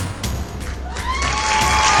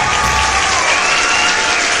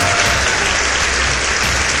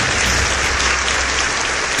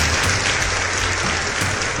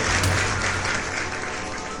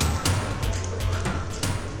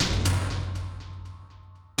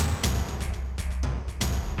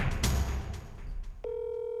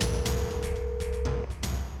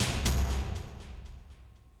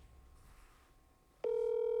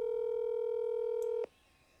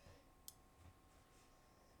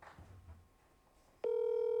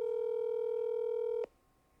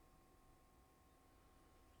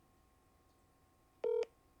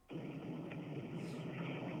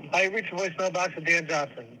I reached the voicemail box of Dan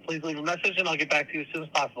Johnson. Please leave a message and I'll get back to you as soon as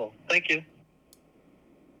possible. Thank you.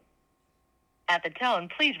 At the tone,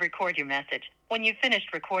 please record your message. When you've finished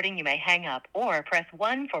recording, you may hang up or press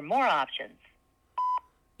 1 for more options.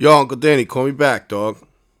 Yo, Uncle Danny, call me back, dog.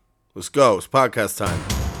 Let's go. It's podcast time.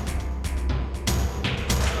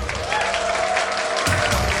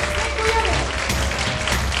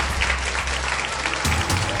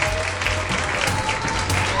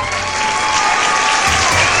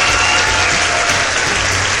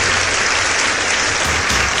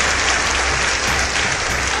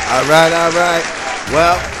 All right.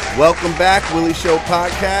 Well, welcome back, Willie Show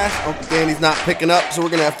Podcast. Uncle Danny's not picking up, so we're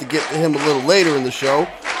going to have to get to him a little later in the show.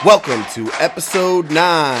 Welcome to episode 9,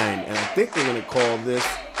 and I think we're going to call this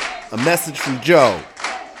A Message from Joe.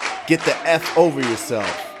 Get the F over yourself.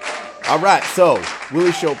 All right, so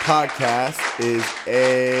Willie Show Podcast is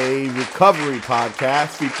a recovery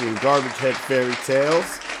podcast featuring garbage head fairy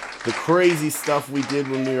tales, the crazy stuff we did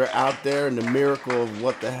when we were out there, and the miracle of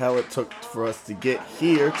what the hell it took for us to get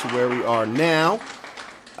here to where we are now.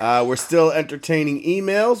 We're still entertaining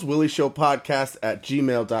emails,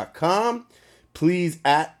 willieshowpodcast@gmail.com. Please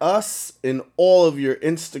at us in all of your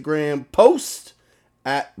Instagram posts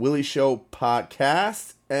at Willie Show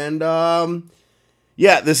Podcast. And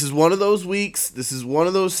yeah, this is one of those weeks. This is one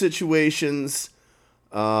of those situations.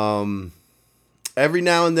 Every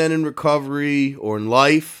now and then in recovery or in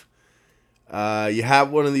life, you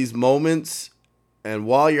have one of these moments, and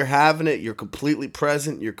while you're having it, you're completely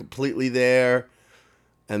present, you're completely there,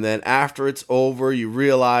 and then after it's over, you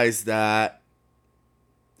realize that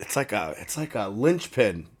it's like a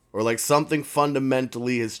linchpin, or like something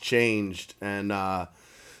fundamentally has changed. And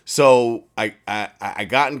so I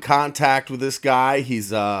got in contact with this guy.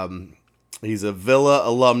 He's a Villa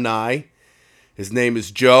alumni. His name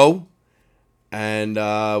is Joe, and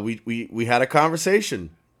we had a conversation.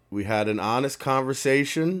 We had an honest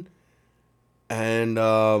conversation, and,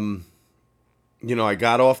 I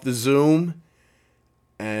got off the Zoom,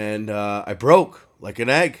 and I broke like an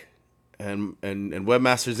egg, and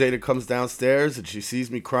Webmaster Zeta comes downstairs, and she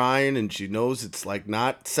sees me crying, and she knows it's like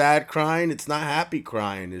not sad crying, it's not happy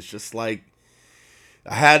crying, it's just like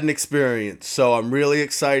I had an experience. So I'm really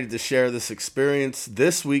excited to share this experience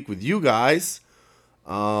this week with you guys,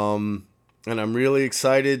 and I'm really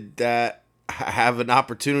excited that I have an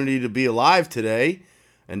opportunity to be alive today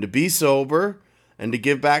and to be sober and to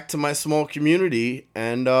give back to my small community.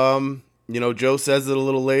 And, Joe says it a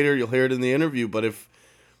little later, you'll hear it in the interview, but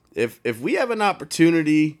if we have an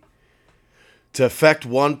opportunity to affect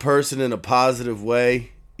one person in a positive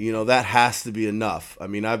way, that has to be enough. I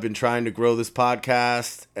mean, I've been trying to grow this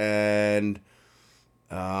podcast, and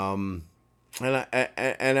I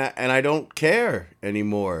don't care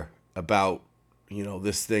anymore about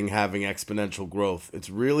this thing having exponential growth. It's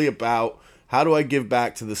really about how do I give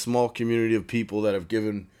back to the small community of people that have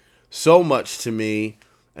given so much to me.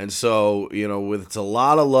 And so, with it's a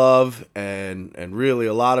lot of love and really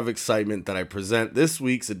a lot of excitement that I present this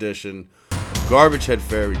week's edition of Garbage Head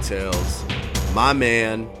Fairy Tales. My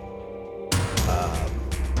man,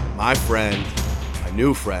 my friend, my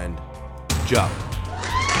new friend, Joe.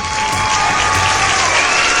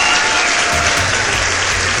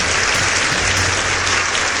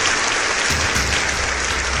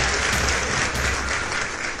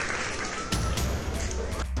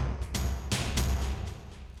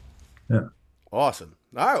 Yeah. Awesome.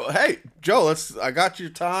 All right. Well, hey, Joe, I got your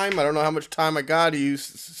time. I don't know how much time I got to you.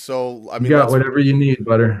 So, I mean, you got whatever you need,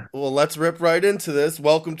 butter. Well, let's rip right into this.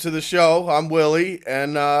 Welcome to the show. I'm Willie.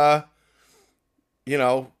 And, why don't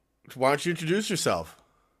you introduce yourself?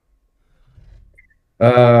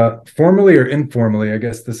 Formally or informally, I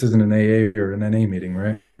guess this isn't an AA or an NA meeting,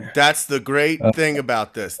 right? That's the great thing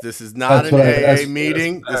about this. This is not an AA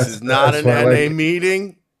meeting. This is not an NA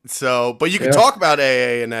meeting. So, but you can talk about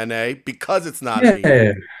AA and NA because it's not a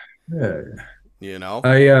meeting.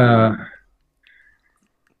 Yeah.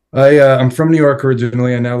 I'm from New York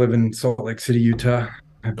originally. I now live in Salt Lake City, Utah.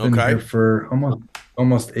 I've been here for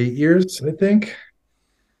almost 8 years, I think.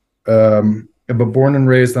 I'm born and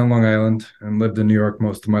raised on Long Island and lived in New York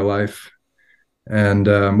most of my life. And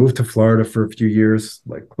moved to Florida for a few years,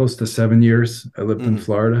 like close to 7 years. I lived in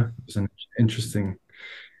Florida. It was an interesting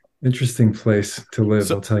place to live,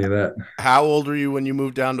 so, I'll tell you that. How old were you when you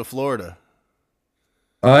moved down to Florida?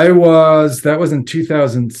 That was in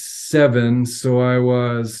 2007, so I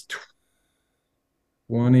was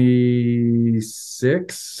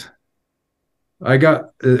 26.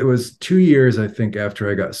 It was 2 years, I think,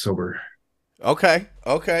 after I got sober. Okay.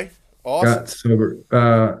 Awesome. Got sober.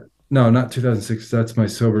 No, not 2006. That's my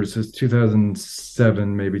sober. So it's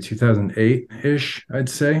 2007, maybe 2008 ish, I'd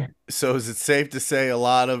say. So is it safe to say a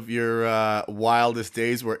lot of your wildest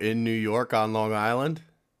days were in New York on Long Island?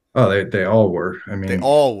 Oh, they all were. I They mean,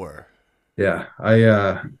 all were. yeah.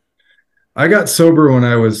 I got sober when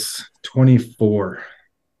I was 24,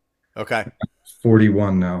 Okay.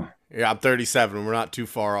 41 now. Yeah, I'm 37. We're not too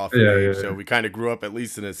far off in Yeah, age, yeah, so yeah. we kind of grew up at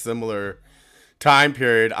least in a similar time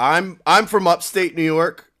period. I'm from upstate New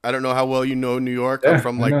York. I don't know how well you know New York. I'm Yeah,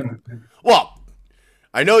 from I like, know. well,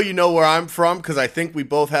 I know you know where I'm from because I think we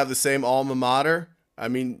both have the same alma mater. I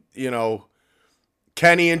mean,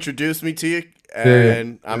 Kenny introduced me to you, Yeah, yeah,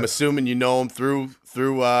 and I'm yeah. assuming you know him through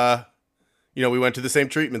we went to the same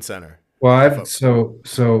treatment center. Well, If I-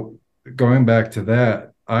 so going back to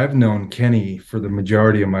that, I've known Kenny for the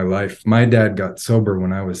majority of my life. My dad got sober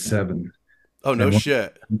when I was 7 oh no and went,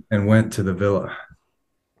 shit. and went to the villa.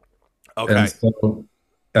 And Okay. so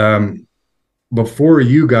um before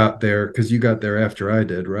you got there, because you got there after I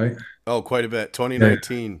did, right? Oh, quite a bit. Yeah.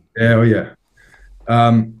 2019. Yeah, oh yeah.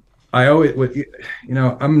 Um, I always,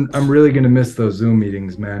 I'm really gonna miss those Zoom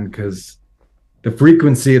meetings, man, because the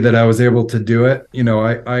frequency that I was able to do it,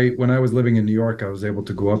 when I was living in New York, I was able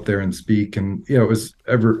to go up there and speak, and it was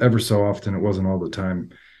ever so often. It wasn't all the time,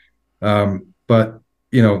 but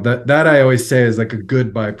that I always say is like a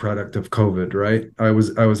good byproduct of COVID, right? I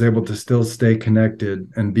was able to still stay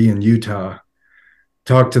connected and be in Utah,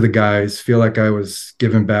 talk to the guys, feel like I was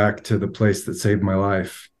giving back to the place that saved my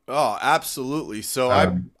life. Oh, absolutely. So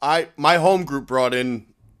Um, my home group brought in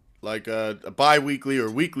like a bi-weekly or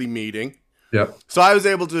weekly meeting. yeah, So I was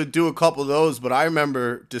able to do a couple of those, but I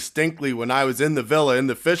remember distinctly when I was in the villa in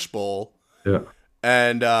the fishbowl, yeah,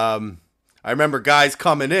 and I remember guys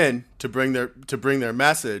coming in to bring their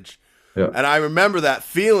message, yeah, and I remember that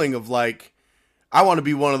feeling of like I want to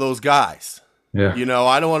be one of those guys. yeah,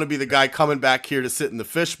 I don't want to be the guy coming back here to sit in the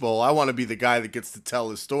fishbowl. I want to be the guy that gets to tell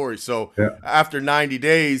his story. So yeah. after 90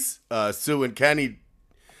 days, Sue and Kenny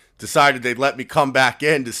decided they'd let me come back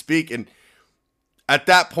in to speak. And at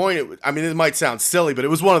that point, it might sound silly, but it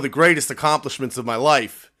was one of the greatest accomplishments of my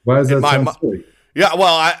life. Why does In that my, sound mi- silly? yeah,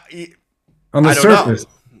 well, On the I don't know. surface,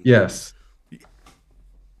 yes,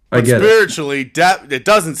 I But get it. spiritually, it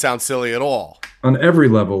doesn't sound silly at all. On every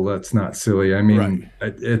level, that's not silly. I Right. mean,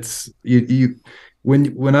 it's you.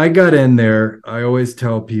 When I got in there, I always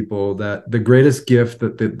tell people that the greatest gift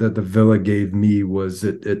that the villa gave me was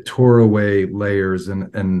it tore away layers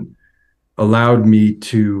and allowed me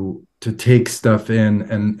to take stuff in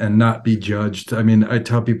and not be judged. I mean, I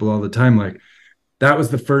tell people all the time, like, that was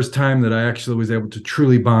the first time that I actually was able to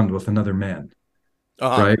truly bond with another man,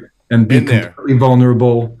 Uh-huh. right? And be In there. completely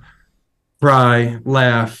vulnerable, cry,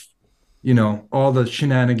 laugh, all the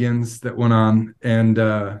shenanigans that went on. And,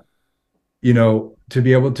 to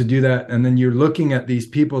be able to do that. And then you're looking at these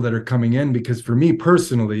people that are coming in, because for me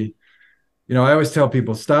personally, I always tell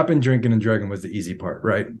people stopping drinking and drugging was the easy part,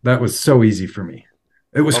 right? That was so easy for me.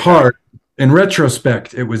 It was Okay. hard. In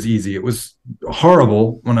retrospect, it was easy. It was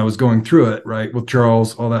horrible when I was going through it, right? With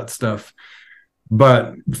Charles, all that stuff.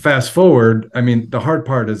 But fast forward, I mean, the hard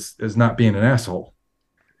part is not being an asshole,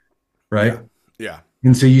 right? Yeah. Yeah.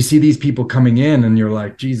 And so you see these people coming in and you're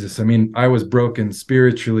like, Jesus, I mean, I was broken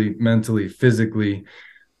spiritually, mentally, physically,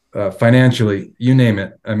 financially, you name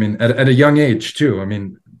it. I mean, at a young age too. I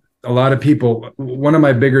mean, a lot of people, one of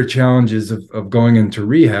my bigger challenges of going into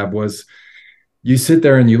rehab was you sit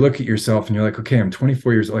there and you look at yourself and you're like, okay, I'm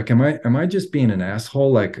 24 years old. Like, am I just being an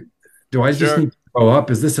asshole? Like, do I just Sure. need to grow up?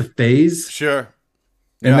 Is this a phase? Sure.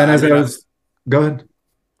 And Yeah, then as I I mean, was, go ahead.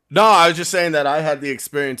 No, I was just saying that I had the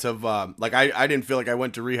experience of I didn't feel like I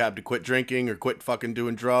went to rehab to quit drinking or quit fucking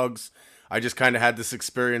doing drugs. I just kind of had this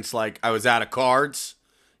experience like I was out of cards,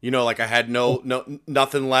 like I had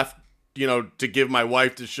nothing left, to give my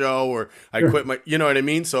wife to show, or I Sure. quit my, you know what I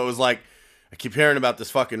mean? So it was like I keep hearing about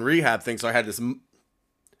this fucking rehab thing, so I had this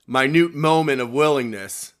minute moment of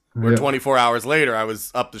willingness where Yeah. 24 hours later I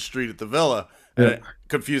was up the street at the villa and Yeah. it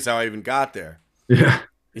confused how I even got there, Yeah.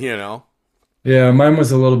 you know? Yeah, mine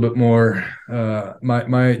was a little bit more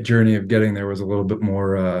my journey of getting there was a little bit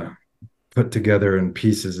more put together in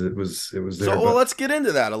pieces. It was there, So, well, but let's get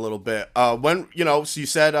into that a little bit. So you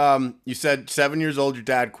said 7 years old, your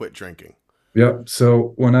dad quit drinking. yeah.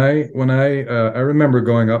 So when I remember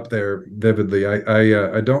going up there vividly.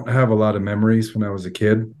 I don't have a lot of memories when I was a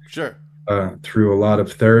kid. Sure. Through a lot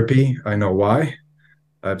of therapy, I know why.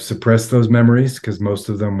 I've suppressed those memories because most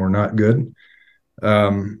of them were not good.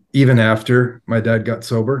 Even after my dad got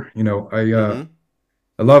sober, Mm-hmm.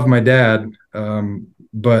 I love my dad,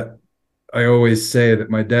 but I always say that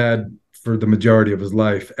my dad for the majority of his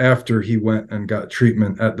life after he went and got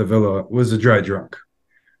treatment at the villa was a dry drunk,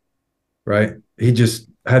 right? He just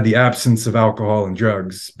had the absence of alcohol and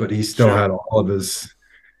drugs, but he still had all of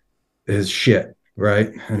his shit,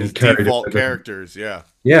 right? And his he carried it default with him. characters, yeah.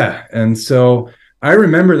 Yeah. And so I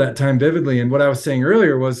remember that time vividly. And what I was saying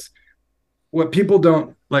earlier was what people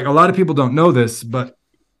don't like, a lot of people don't know this, but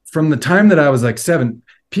from the time that I was like 7,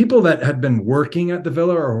 people that had been working at the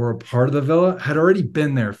villa or were a part of the villa had already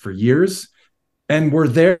been there for years and were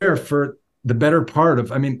there for the better part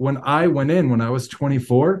of, I mean, when I went in, when I was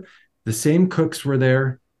 24, the same cooks were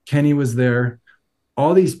there. Kenny was there.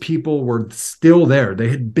 All these people were still there. They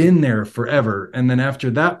had been there forever. And then after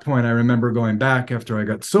that point, I remember going back after I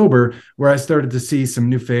got sober, where I started to see some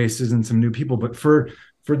new faces and some new people. But for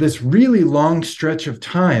this really long stretch of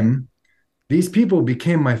time, these people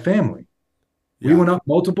became my family. Yeah. We went up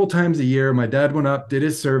multiple times a year. My dad went up, did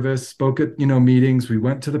his service, spoke at, meetings. We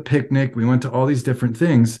went to the picnic. We went to all these different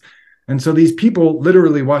things. And so these people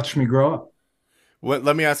literally watched me grow up.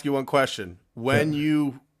 Let me ask you one question. When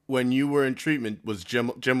you were in treatment, was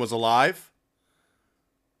Jim was alive?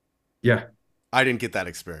 Yeah. I didn't get that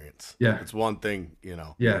experience. Yeah. It's one thing,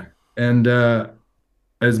 Yeah. And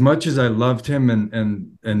as much as I loved him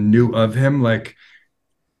and knew of him, like,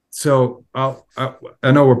 so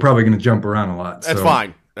I know we're probably going to jump around a lot. That's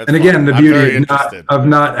fine. And again, the beauty of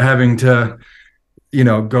not having to,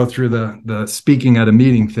 go through the speaking at a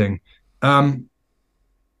meeting thing.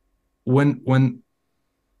 When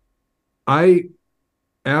I,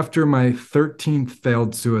 after my 13th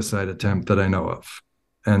failed suicide attempt that I know of,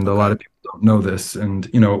 and a lot of people don't know this, and,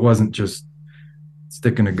 it wasn't just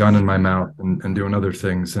sticking a gun in my mouth and doing other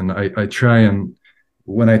things. And I try and,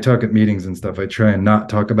 when I talk at meetings and stuff, I try and not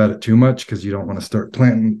talk about it too much because you don't want to start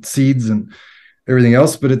planting seeds and everything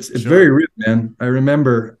else. But it's very real, man. I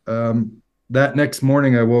remember that next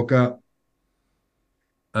morning I woke up.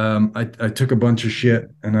 I took a bunch of shit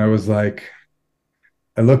and I was like,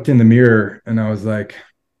 I looked in the mirror and I was like,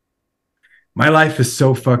 my life is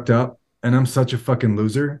so fucked up and I'm such a fucking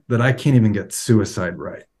loser that I can't even get suicide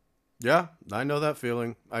right. Yeah, I know that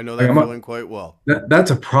feeling. I know that feeling quite well. That's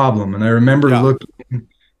a problem. And I remember looking,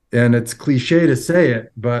 and it's cliche to say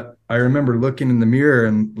it, but I remember looking in the mirror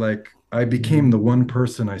and like I became the one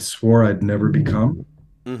person I swore I'd never become.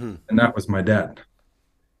 Mm-hmm. And that was my dad.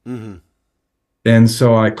 Mm-hmm. And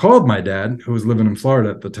so I called my dad, who was living in Florida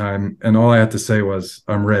at the time, and all I had to say was,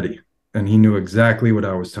 I'm ready. And he knew exactly what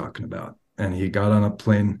I was talking about. And he got on a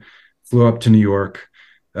plane, flew up to New York.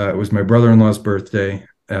 It was my brother-in-law's birthday.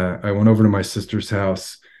 I went over to my sister's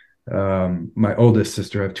house, my oldest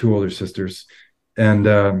sister. I have 2 older sisters. And,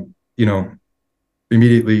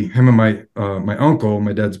 immediately him and my uncle,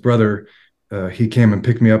 my dad's brother, he came and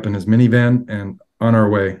picked me up in his minivan. And on our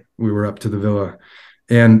way, we were up to the villa.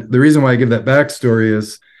 And the reason why I give that backstory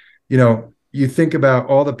is, you think about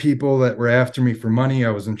all the people that were after me for money. I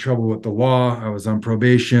was in trouble with the law. I was on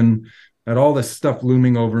probation. I had all this stuff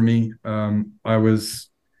looming over me. I was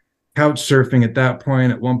couch surfing at that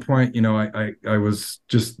point. At one point, I was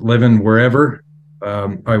just living wherever.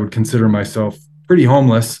 I would consider myself pretty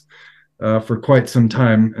homeless for quite some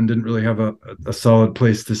time and didn't really have a solid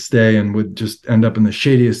place to stay and would just end up in the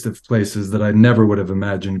shadiest of places that I never would have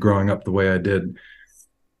imagined growing up the way I did.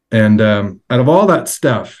 And out of all that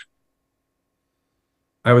stuff,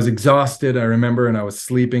 I was exhausted, I remember, and I was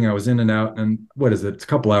sleeping. I was in and out. And what is it? It's a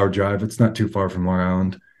couple-hour drive. It's not too far from Long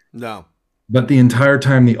Island. No. But the entire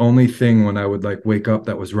time, the only thing when I would like wake up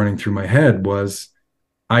that was running through my head was,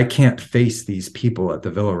 I can't face these people at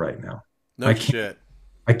the villa right now. No shit.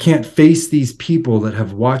 I can't face these people that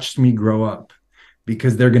have watched me grow up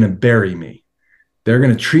because they're going to bury me. They're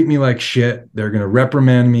going to treat me like shit. They're going to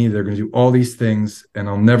reprimand me. They're going to do all these things. And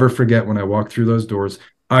I'll never forget when I walked through those doors.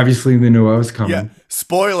 Obviously, they knew I was coming. Yeah.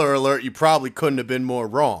 Spoiler alert, you probably couldn't have been more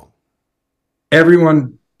wrong.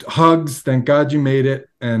 Everyone hugs. Thank God you made it.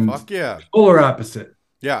 And fuck yeah. Polar opposite.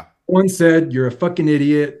 Yeah. One said, you're a fucking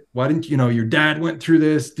idiot. Why didn't your dad went through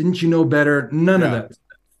this? Didn't you know better? None of that.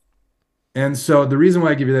 And so the reason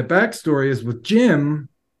why I give you that backstory is with Jim,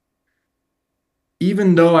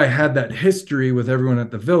 even though I had that history with everyone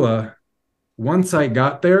at the villa, once I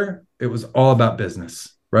got there, it was all about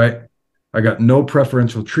business, right? I got no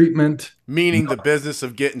preferential treatment. Meaning the business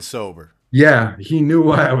of getting sober. Yeah, he knew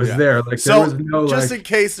why I was there. Like, so, there was no, just in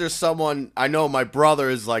case there's someone, I know my brother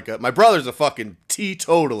is my brother's a fucking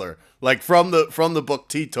teetotaler, like from the book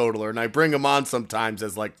Teetotaler, and I bring him on sometimes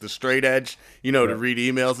as like the straight edge, to read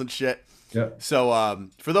emails and shit. Yeah. So,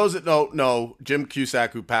 for those that don't know, Jim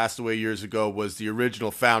Cusack, who passed away years ago, was the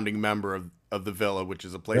original founding member of the Villa, which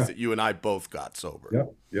is a place that you and I both got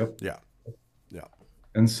sober. Yep. Yeah.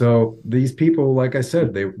 And so these people, like I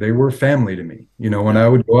said, they were family to me. You know, when Yeah. I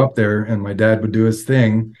would go up there and my dad would do his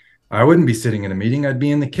thing, I wouldn't be sitting in a meeting. I'd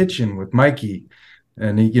be in the kitchen with Mikey,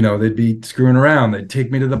 and you know, they'd be screwing around. They'd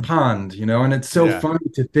take me to the pond, you know, and it's so Yeah. funny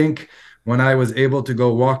to think when I was able to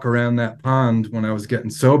go walk around that pond when I was getting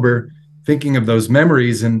sober, thinking of those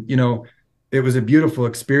memories. And, you know, it was a beautiful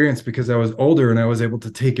experience because I was older and I was able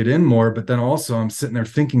to take it in more. But then also I'm sitting there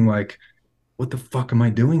thinking like, what the fuck am I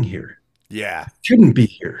doing here? Yeah. Shouldn't be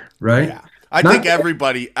here, right? Yeah. I Not think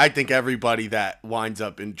everybody that winds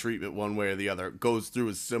up in treatment one way or the other goes through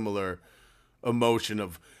a similar emotion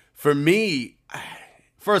of, for me,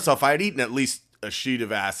 first off, I had eaten at least a sheet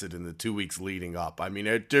of acid in the 2 weeks leading up. I mean,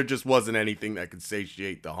 there just wasn't anything that could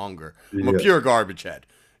satiate the hunger. I'm a yeah, pure garbage head.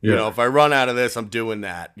 You know, yeah, if I run out of this, I'm doing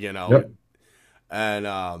that, you know. yep, And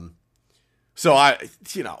so I,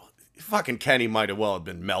 you know, fucking Kenny might have well have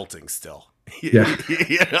been melting still. yeah.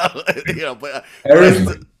 But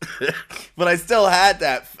Everything. but I still had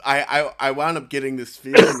that. I wound up getting this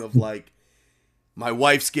feeling of like my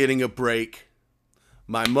wife's getting a break,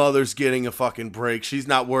 my mother's getting a fucking break. She's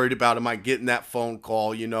not worried about am I getting that phone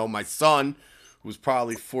call. You know, my son, who's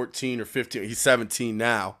probably 14 or 15, he's 17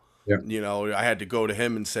 now. Yeah, You know, I had to go to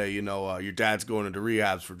him and say, you know, your dad's going into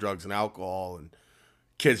rehabs for drugs and alcohol, and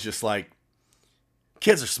kids just like,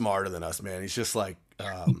 kids are smarter than us, man. He's just like,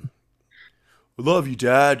 we love you,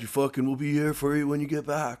 Dad. You fucking, we'll be here for you when you get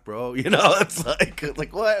back, bro. You know, it's like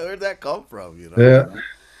what? Where'd that come from? You know. yeah.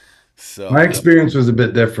 So My experience was a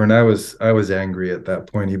bit different. I was angry at that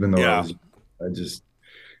point, even though yeah, I just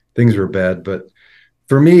things were bad. But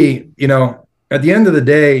for me, you know, at the end of the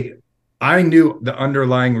day, I knew the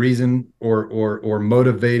underlying reason or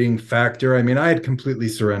motivating factor. I mean, I had completely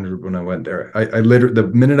surrendered when I went there. I literally, the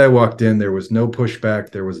minute I walked in, there was no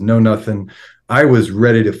pushback, there was no nothing. I was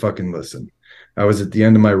ready to fucking listen. I was at the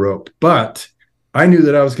end of my rope, but I knew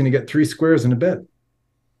that I was going to get 3 squares in a bed,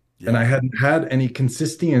 and I yeah, hadn't had any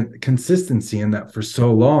consistency in that for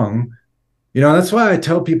so long. You know, that's why I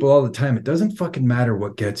tell people all the time, it doesn't fucking matter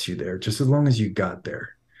what gets you there, just as long as you got there.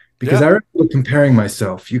 Because yeah. I remember comparing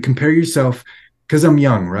myself. You compare yourself because I'm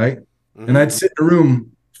young, right? And Mm-hmm. I'd sit in a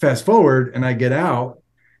room, fast forward, and I get out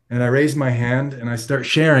and I raise my hand and I start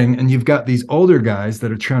sharing. And you've got these older guys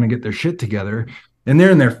that are trying to get their shit together. And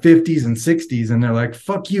they're in their 50s and 60s. And they're like,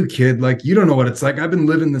 fuck you, kid. Like, you don't know what it's like. I've been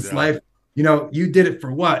living this Yeah, life. You know, you did it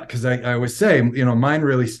for what? Because I always say, you know, mine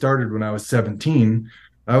really started when I was 17.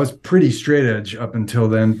 I was pretty straight edge up until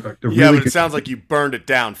then. But the yeah. really But it good, sounds like you burned it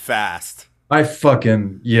down fast. I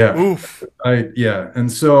fucking, yeah. Oof. Yeah.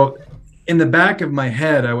 And so in the back of my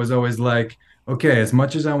head, I was always like, okay, as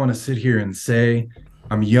much as I want to sit here and say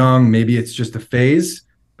I'm young, maybe it's just a phase,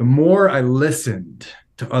 the more I listened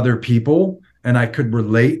to other people and I could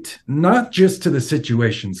relate, not just to the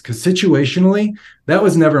situations, because situationally, that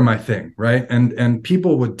was never my thing, right? And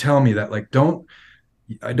people would tell me that, like,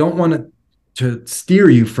 I don't want to steer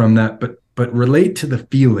you from that, but relate to the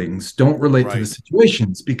feelings. Don't relate to the Right.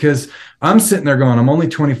 situations, because I'm sitting there going, I'm only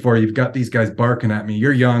 24. You've got these guys barking at me.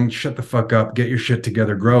 You're young. Shut the fuck up. Get your shit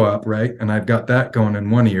together. Grow up, right? And I've got that going in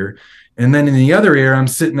one ear, and then in the other ear, I'm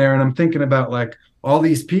sitting there and I'm thinking about like all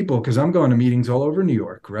these people because I'm going to meetings all over New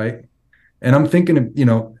York, right? And I'm thinking of, you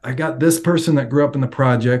know, I got this person that grew up in the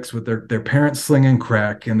projects with their parents slinging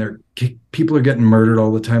crack and their people are getting murdered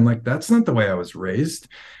all the time. Like, that's not the way I was raised.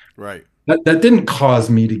 Right. That didn't cause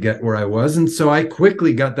me to get where I was. And so I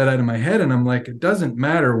quickly got that out of my head. And I'm like, it doesn't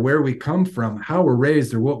matter where we come from, how we're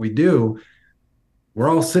raised, or what we do. We're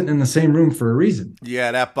all sitting in the same room for a reason.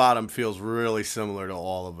 Yeah, that bottom feels really similar to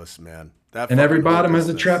all of us, man. That And every fucking bottom has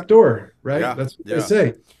a hopelessness. trap door, right? Yeah, That's what they yeah,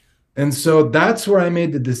 say. And so that's where I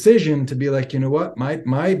made the decision to be like, you know what?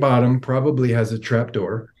 My bottom probably has a trap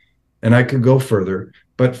door and I could go further.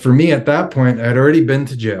 But for me at that point, I'd already been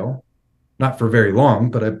to jail, not for very long,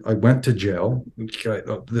 but I went to jail.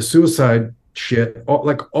 The suicide shit,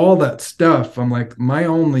 like all that stuff. I'm like, my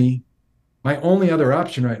only other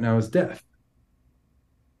option right now is death.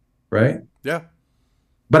 Right. yeah.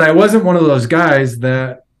 But I wasn't one of those guys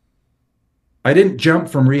that I didn't jump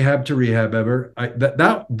from rehab to rehab ever.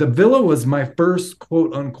 That the villa was my first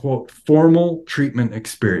quote unquote formal treatment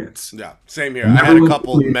experience. Yeah, same here. I I never had a went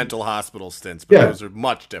couple to, mental hospital stints, but yeah. those are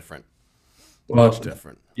much different. Much Well,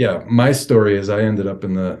 different. yeah. My story is I ended up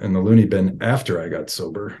in the loony bin after I got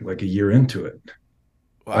sober, like a year into it.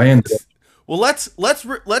 I Wow. ended up, Well, let's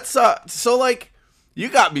so like you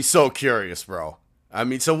got me so curious, bro. I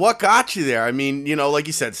mean, so what got you there? I mean, you know, like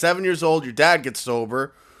you said, 7 years old, your dad gets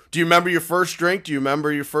sober. Do you remember your first drink? Do you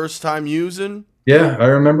remember your first time using? yeah, I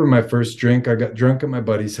remember my first drink. I got drunk at my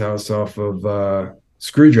buddy's house off of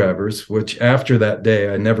screwdrivers, which after that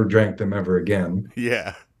day, I never drank them ever again.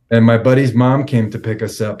 Yeah. And my buddy's mom came to pick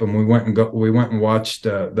us up, and we went and watched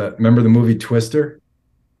that. Remember the movie Twister?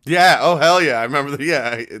 Yeah. Oh, hell yeah. I remember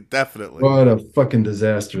yeah, definitely. What a fucking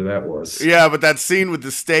disaster that was. Yeah, but that scene with the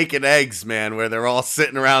steak and eggs, man, where they're all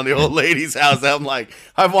sitting around the old lady's house, I'm like,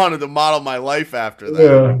 I wanted to model my life after that.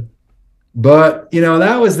 Yeah. But,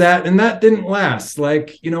 that was that. And that didn't last.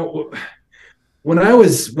 Like, when I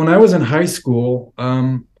was in high school,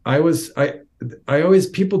 I always,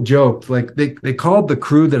 people joked, like they called the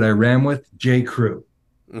crew that I ran with J Crew.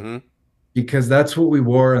 Mm-hmm. Because that's what we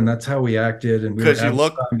wore and that's how we acted. And because you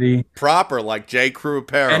look proper, like J Crew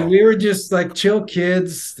apparel. And we were just like chill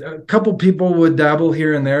kids. A couple people would dabble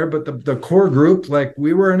here and there, but the core group, like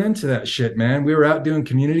we weren't into that shit, man. We were out doing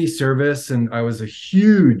community service, and I was a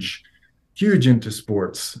huge into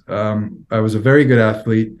sports. I was a very good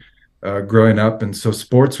athlete growing up, and so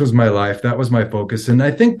sports was my life. That was my focus, and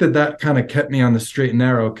I think that kind of kept me on the straight and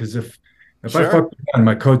narrow. Because if sure. I fucked around,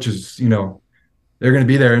 my coaches, they're going to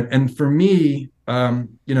be there. And for me,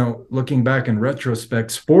 looking back in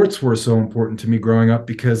retrospect, sports were so important to me growing up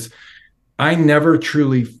because I never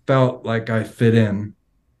truly felt like I fit in,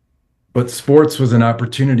 but sports was an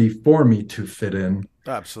opportunity for me to fit in.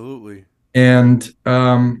 Absolutely. And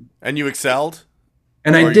you excelled?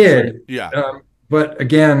 And I did. Yeah. But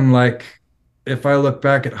again, like if I look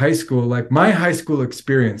back at high school, like my high school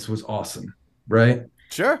experience was awesome, right?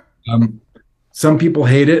 Sure. Some people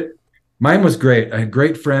hate it. Mine was great. I had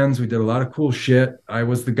great friends. We did a lot of cool shit. I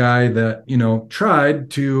was the guy that,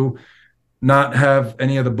 tried to not have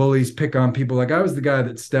any of the bullies pick on people. Like I was the guy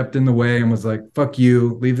that stepped in the way and was like, fuck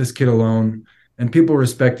you, leave this kid alone. And people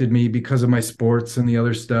respected me because of my sports and the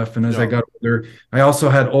other stuff. And as I got older, I also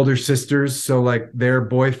had older sisters. So like their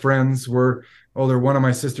boyfriends were older. One of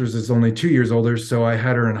my sisters is only 2 years older. So I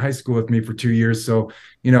had her in high school with me for 2 years. So,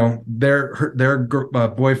 their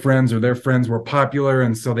boyfriends or their friends were popular.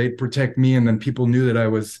 And so they'd protect me. And then people knew that I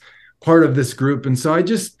was part of this group. And so I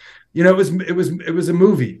just, it was a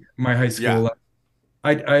movie, my high school. Yeah.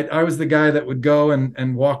 I was the guy that would go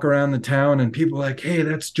and walk around the town and people like, hey,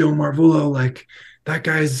 that's Joe Marvullo. Like that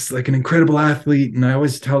guy's like an incredible athlete. And I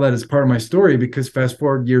always tell that as part of my story because fast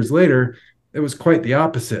forward years later, it was quite the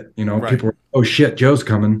opposite. Right. People were, oh shit, Joe's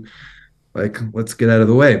coming. Like, let's get out of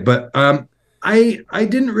the way. But I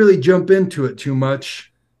didn't really jump into it too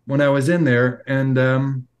much when I was in there.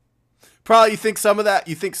 And probably you think some of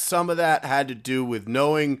that had to do with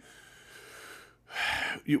knowing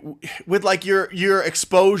with like your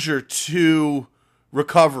exposure to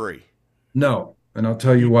recovery. No. And I'll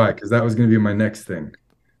tell you why, because that was going to be my next thing.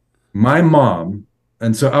 My mom,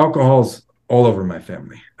 and so alcohol's all over my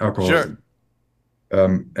family, alcoholism,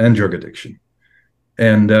 sure. And drug addiction.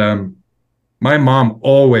 And my mom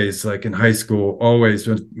always, like in high school, always,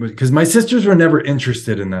 because my sisters were never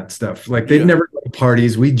interested in that stuff. Like they'd never go to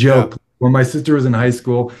parties. We joke. Yeah. When my sister was in high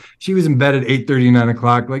school, she was in bed at 8:30, 9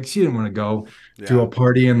 o'clock. Like she didn't want to go to a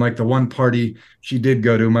party. And like the one party she did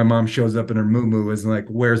go to, my mom shows up in her moo-moo and like,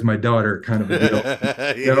 where's my daughter? Kind of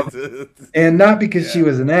a deal. And not because she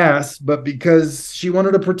was an ass, but because she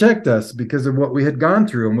wanted to protect us because of what we had gone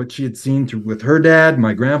through and what she had seen with her dad,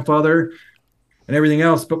 my grandfather, and everything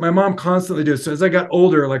else. But my mom constantly did. So as I got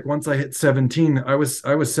older, like once I hit 17, I was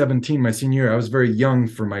 17 my senior year. I was very young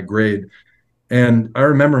for my grade. And I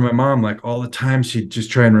remember my mom, like all the time, she'd just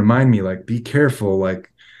try and remind me, like, be careful, like,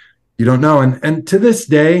 you don't know. And to this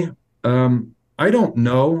day, I don't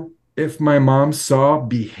know if my mom saw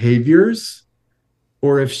behaviors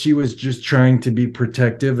or if she was just trying to be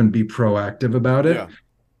protective and be proactive about it. Yeah.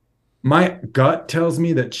 My gut tells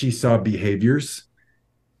me that she saw behaviors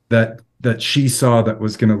that she saw that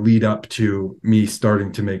was going to lead up to me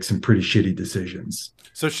starting to make some pretty shitty decisions.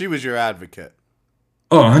 So she was your advocate.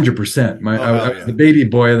 Oh, 100%. I was the baby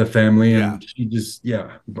boy of the family, and she just,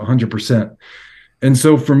 100%. And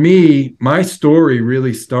so for me, my story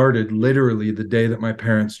really started literally the day that my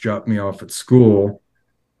parents dropped me off at school.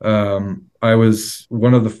 I was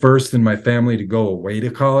one of the first in my family to go away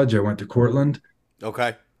to college. I went to Cortland. Okay.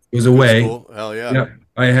 It was away. Cool. Hell yeah. Yeah.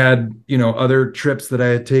 I had, other trips that I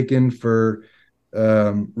had taken for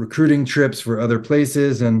recruiting trips for other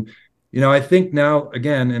places. And I think now,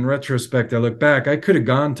 again, in retrospect, I look back, I could have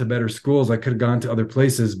gone to better schools. I could have gone to other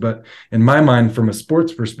places. But in my mind, from a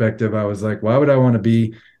sports perspective, I was like, why would I want to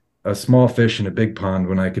be a small fish in a big pond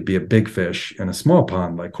when I could be a big fish in a small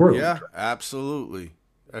pond like Cortland? Yeah, absolutely.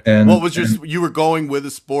 And what was you were going with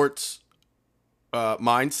a sports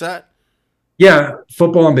mindset? Yeah,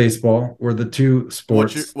 football and baseball were the two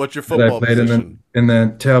sports What's your that I football played position? in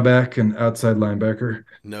the tailback and outside linebacker.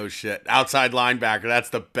 No shit. Outside linebacker.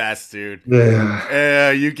 That's the best, dude. Yeah.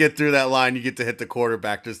 Yeah, you get through that line, you get to hit the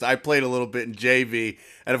quarterback. Just I played a little bit in JV,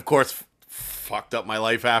 and of course, fucked up my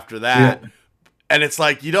life after Yeah. that. And it's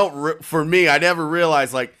like you don't. For me, I never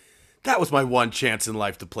realized like that was my one chance in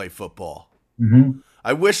life to play football. Mm-hmm.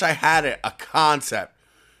 I wish I had a concept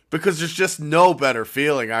because there's just no better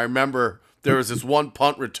feeling. I remember there was this one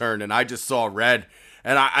punt return, and I just saw red.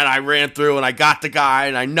 And I ran through and I got the guy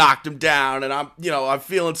and I knocked him down and I'm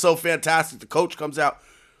feeling so fantastic. The coach comes out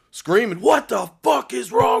screaming, "What the fuck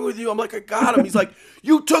is wrong with you?" I'm like, "I got him." He's like,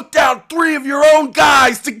 "You took down 3 of your own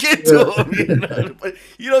guys to get to him." But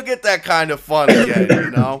you don't get that kind of fun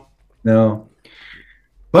again, No.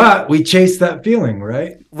 But we chase that feeling,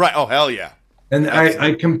 right? Right. Oh, hell yeah. And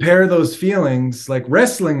I compare those feelings, like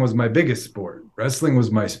wrestling was my biggest sport. Wrestling was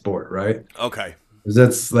my sport, right? Okay.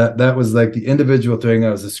 That was like the individual thing.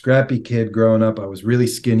 I was a scrappy kid growing up. I was really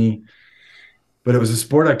skinny, but it was a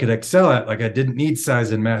sport I could excel at. Like I didn't need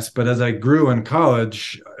size and mass. But as I grew in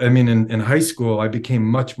college, I mean, in high school, I became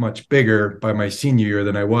much, much bigger by my senior year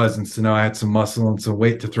than I was. And so now I had some muscle and some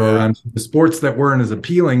weight to throw around. The sports that weren't as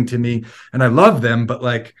appealing to me, and I loved them, but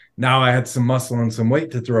like now I had some muscle and some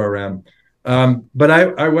weight to throw around. But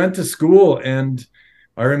I went to school and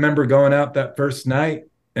I remember going out that first night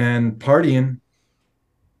and partying.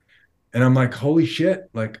 And I'm like, holy shit,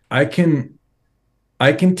 like I can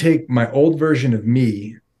take my old version of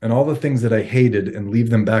me and all the things that I hated and leave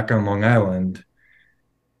them back on Long Island.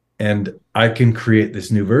 And I can create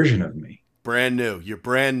this new version of me. Brand new. You're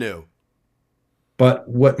brand new. But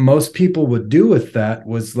what most people would do with that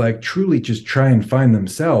was like truly just try and find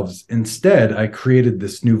themselves. Instead, I created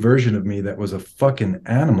this new version of me that was a fucking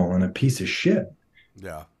animal and a piece of shit.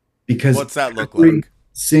 Yeah. Because what's that look like?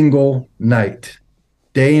 Single night,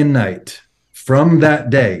 day and night, from that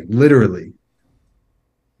day, literally,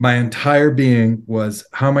 my entire being was,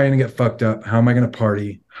 how am I going to get fucked up? How am I going to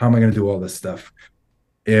party? How am I going to do all this stuff?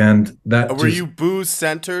 And that were you booze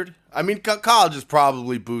centered? I mean, college is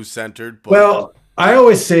probably booze centered. But... Well, I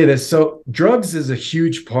always say this. So drugs is a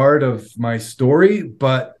huge part of my story,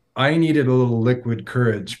 but I needed a little liquid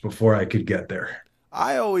courage before I could get there.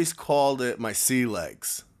 I always called it my sea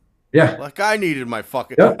legs. Yeah. Like I needed my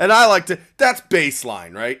fucking, and I like to, that's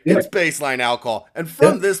baseline, right? Yeah. It's baseline alcohol. And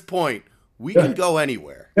from this point, we can go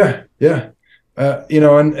anywhere. Yeah. Yeah. And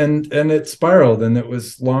it spiraled and it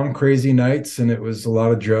was long, crazy nights and it was a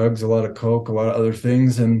lot of drugs, a lot of coke, a lot of other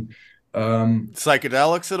things. And,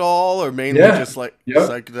 psychedelics at all, or mainly just like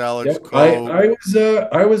psychedelics, coke?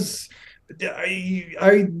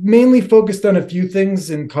 I mainly focused on a few things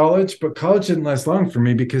in college, but college didn't last long for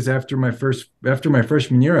me because after my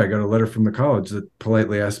freshman year, I got a letter from the college that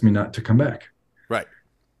politely asked me not to come back. Right.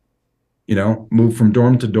 Move from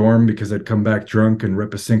dorm to dorm because I'd come back drunk and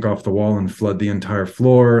rip a sink off the wall and flood the entire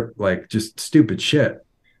floor, like just stupid shit.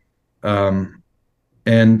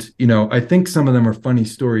 And I think some of them are funny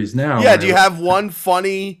stories now. Yeah. Do you have one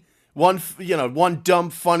dumb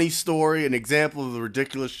funny story, an example of the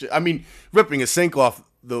ridiculous shit? I mean, ripping a sink off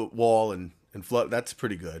the wall and flood, that's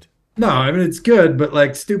pretty good. No, I mean, it's good, but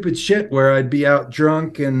like stupid shit where I'd be out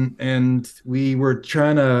drunk and we were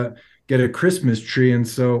trying to get a Christmas tree. And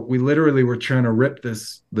so we literally were trying to rip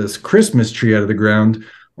this Christmas tree out of the ground,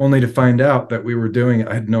 only to find out that we were doing,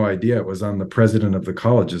 I had no idea it was on the president of the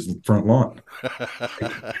college's front lawn.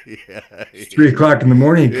 3 o'clock in the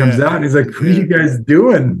morning, he comes out and he's like, what are you guys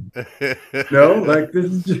doing? Like this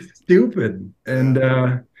is just stupid. And,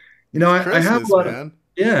 I have a lot of,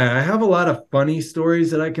 I have a lot of funny stories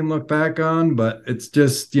that I can look back on, but it's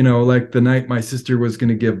just, like the night my sister was going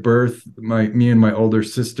to give birth, me and my older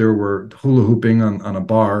sister were hula hooping on a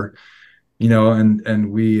bar,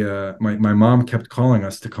 and we, my mom kept calling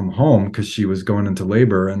us to come home because she was going into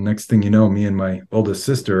labor. And next thing you know, me and my oldest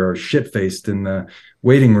sister are shit-faced in the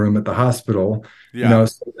waiting room at the hospital. So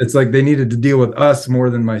it's like they needed to deal with us more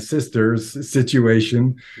than my sister's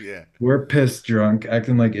situation. Yeah. We're pissed drunk,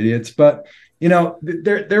 acting like idiots. But,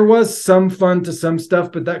 there was some fun to some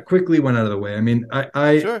stuff, but that quickly went out of the way. I mean,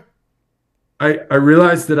 I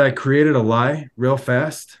realized that I created a lie real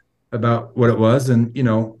fast about what it was. And,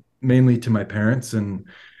 mainly to my parents and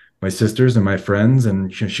my sisters and my friends.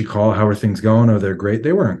 And she called, how are things going? Oh, they're great.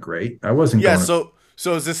 They weren't great. I wasn't. Yeah. So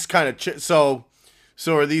is this kind of, so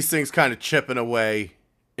are these things kind of chipping away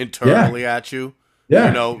internally at you?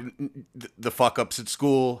 Yeah. The fuck ups at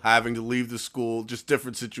school, having to leave the school, just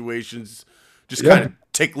different situations, just kind of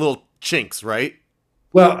take little chinks, right?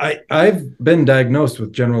 Well, I've been diagnosed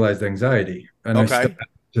with generalized anxiety, and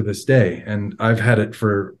to this day. And I've had it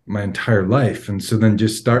for my entire life. And so then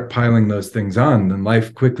just start piling those things on, then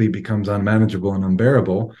life quickly becomes unmanageable and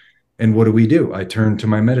unbearable. And what do? I turn to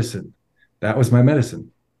my medicine. That was my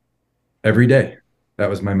medicine every day. That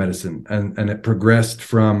was my medicine. And it progressed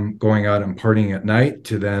from going out and partying at night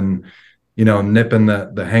to then, nipping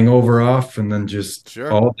the hangover off, and then just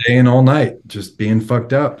all day and all night, just being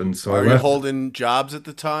fucked up. And so Are you holding jobs at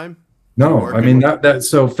the time? No, I mean that.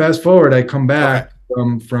 So fast forward, I come back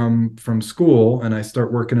from school and I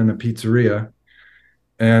start working in a pizzeria,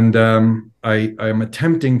 and I'm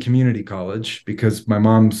attempting community college because my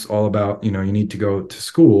mom's all about, you need to go to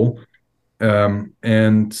school.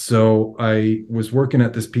 And so I was working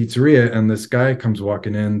at this pizzeria, and this guy comes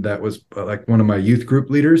walking in that was like one of my youth group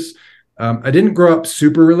leaders. I didn't grow up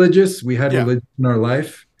super religious. We had religion in our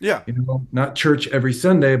life. Yeah. Not church every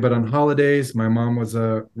Sunday, but on holidays. My mom was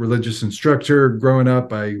a religious instructor. Growing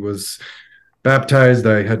up, I was baptized.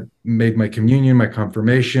 I had made my communion, my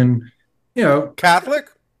confirmation. Catholic?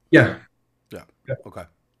 Yeah. Yeah. Okay.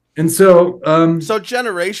 And so so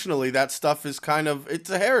generationally, that stuff is it's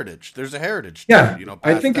a heritage. There's a heritage. Yeah.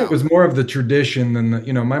 I think it was more of the tradition than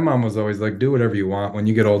my mom was always like, do whatever you want when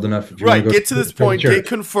you get old enough. If you want to get to this point, get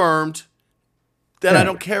confirmed. Then I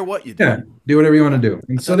don't care what you do. Yeah, do whatever you want to do.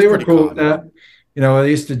 And so they were cool with that. I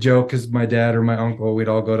used to joke because my dad or my uncle, we'd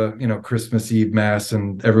all go to, Christmas Eve mass,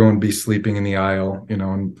 and everyone would be sleeping in the aisle,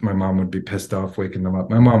 and my mom would be pissed off waking them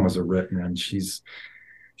up. My mom was a rip, man. She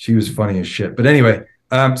was funny as shit. But anyway,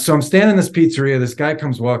 so I'm standing in this pizzeria. This guy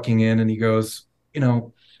comes walking in and he goes,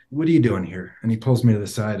 what are you doing here? And he pulls me to the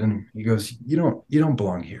side and he goes, you don't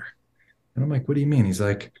belong here. And I'm like, what do you mean? He's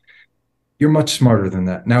like, you're much smarter than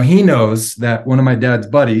that. Now, he knows that one of my dad's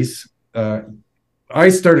buddies, I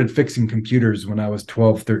started fixing computers when I was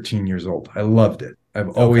 12, 13 years old. I loved it. I've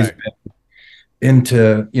always been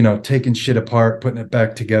into, taking shit apart, putting it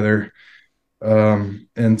back together.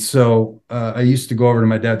 And so I used to go over to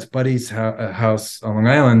my dad's buddy's house on Long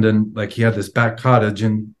Island, and like he had this back cottage,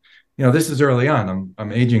 and this is early on.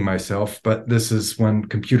 I'm aging myself, but this is when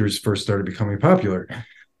computers first started becoming popular.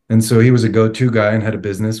 And so he was a go-to guy and had a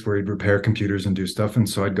business where he'd repair computers and do stuff. And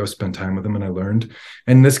so I'd go spend time with him, and I learned.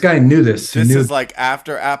 And this guy knew this. This is like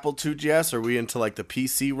after Apple IIgs. Are we into like the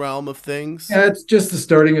PC realm of things? Yeah, it's just the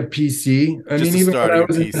starting of PC. I mean, even when I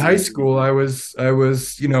was in high school, I was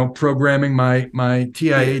programming my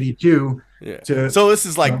TI-82. Yeah. So this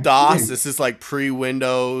is like DOS. This is like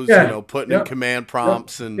pre-Windows. Putting in command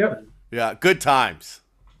prompts and good times.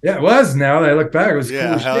 Yeah, it was. Now that I look back, it was cool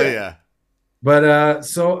as hell shit. Yeah. But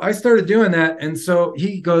so I started doing that. And so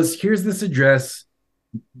he goes, here's this address.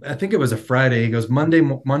 I think it was a Friday. He goes,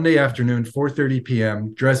 Monday afternoon, 4:30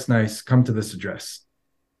 p.m., dress nice, come to this address.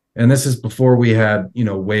 And this is before we had,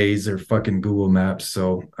 Waze or fucking Google Maps.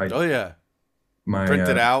 So I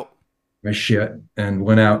printed out my shit and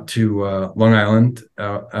went out to Long Island,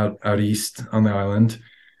 out east on the island,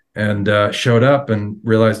 and showed up and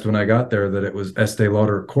realized when I got there that it was Estee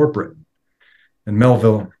Lauder corporate in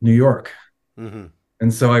Melville, New York. Mm-hmm.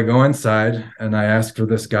 And so I go inside and I ask for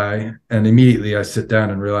this guy, and immediately I sit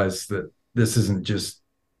down and realize that this isn't just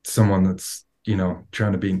someone that's,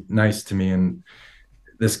 trying to be nice to me. And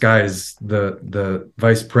this guy is the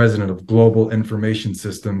vice president of global information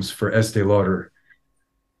systems for Estee Lauder.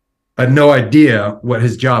 I had no idea what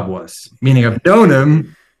his job was, meaning I've known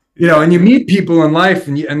him, and you meet people in life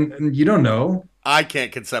and you don't know. I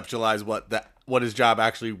can't conceptualize what his job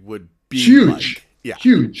actually would be. Huge. Like. Yeah.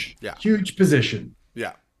 Huge. Yeah. Huge position.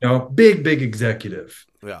 Yeah. Big executive.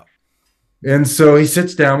 Yeah. And so he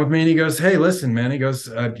sits down with me and he goes, hey, listen, man. He goes,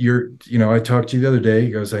 I talked to you the other day.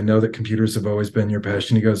 He goes, I know that computers have always been your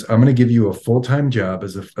passion. He goes, I'm going to give you a full-time job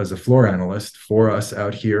as a floor analyst for us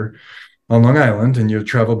out here on Long Island. And you'll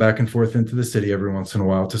travel back and forth into the city every once in a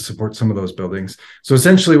while to support some of those buildings. So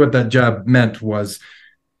essentially what that job meant was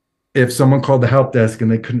if someone called the help desk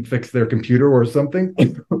and they couldn't fix their computer or something,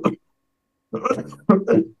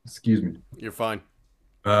 excuse me. You're fine.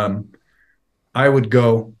 I would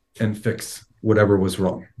go and fix whatever was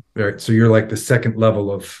wrong. Right. So you're like the second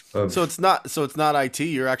level of So it's not IT.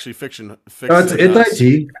 You're actually fixing it's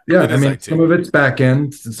IT. Yeah. I mean, IT. Some of it's back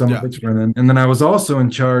end, some of it's front end. And then I was also in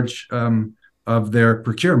charge of their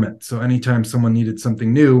procurement. So anytime someone needed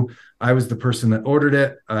something new, I was the person that ordered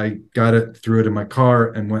it. I got it, threw it in my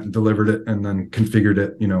car, and went and delivered it, and then configured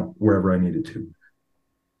it, wherever I needed to.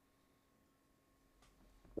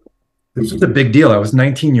 This was a big deal. I was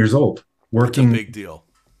 19 years old working. It's a big deal.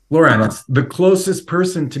 Lauren, the closest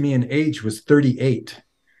person to me in age was 38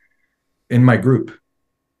 in my group.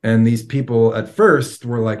 And these people at first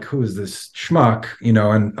were like, who is this schmuck?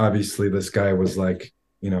 And obviously this guy was like,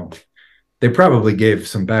 they probably gave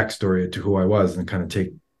some backstory to who I was and kind of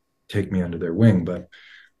take me under their wing. But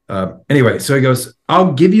anyway, so he goes,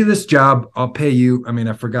 I'll give you this job. I'll pay you. I mean,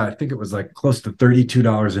 I forgot. I think it was like close to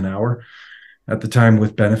 $32 an hour at the time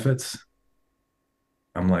with benefits.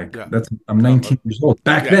 I'm like, I'm 19 years old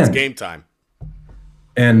back then. It's game time.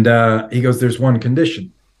 And he goes, there's one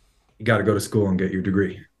condition. You got to go to school and get your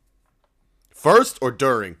degree. First or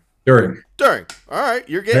during? During. All right.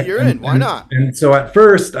 You're in. Why not? And so at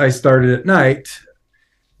first I started at night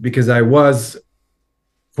because I was,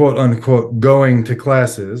 quote unquote, going to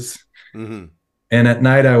classes. Mm-hmm. And at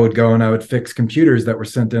night I would go and I would fix computers that were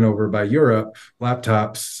sent in over by Europe,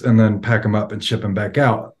 laptops, and then pack them up and ship them back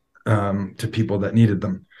out to people that needed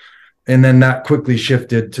them. And then that quickly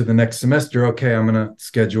shifted to the next semester. Okay, I'm going to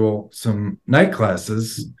schedule some night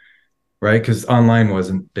classes, right? Because online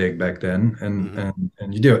wasn't big back then,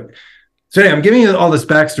 and you do it. So I'm giving you all this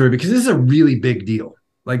backstory because this is a really big deal.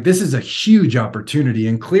 Like, this is a huge opportunity,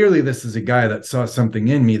 and clearly this is a guy that saw something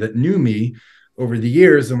in me, that knew me over the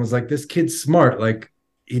years and was like, this kid's smart. Like,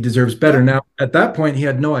 he deserves better. Now, at that point, he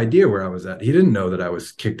had no idea where I was at. He didn't know that I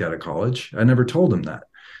was kicked out of college. I never told him that.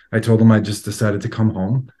 I told him I just decided to come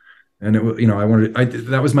home, and it was,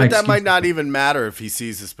 that was my. But that might not even matter if he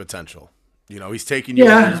sees his potential. He's taking you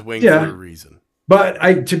under his wing for a reason.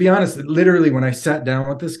 But to be honest, literally, when I sat down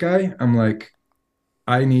with this guy, I'm like,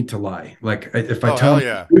 I need to lie. Like, if I tell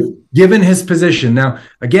him, given his position. Now,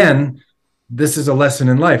 again, this is a lesson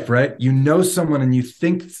in life, right? You know someone and you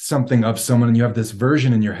think something of someone and you have this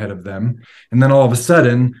version in your head of them. And then all of a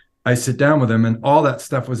sudden, I sit down with him and all that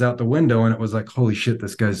stuff was out the window. And it was like, holy shit,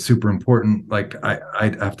 this guy's super important. Like, I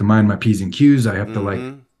have to mind my P's and Q's. I have to like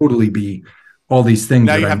totally be all these things.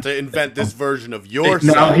 Now you have to invent this version of yourself.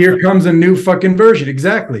 Now here comes a new fucking version.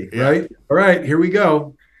 Exactly. Yeah. Right. All right, here we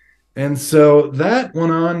go. And so that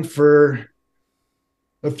went on for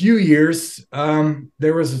a few years.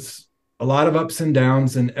 There was a lot of ups and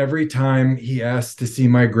downs. And every time he asked to see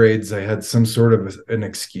my grades, I had some sort of an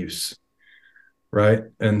excuse. Right.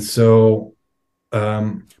 And so,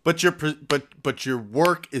 but your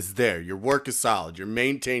work is there. Your work is solid. You're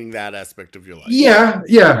maintaining that aspect of your life. Yeah.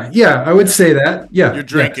 I would say that. Yeah. You're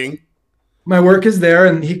drinking. Yeah. My work is there,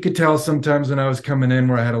 and he could tell sometimes when I was coming in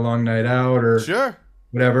where I had a long night out or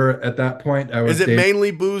whatever. At that point, I was. Is it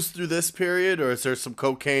mainly booze through this period, or is there some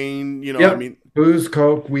cocaine? What I mean, booze,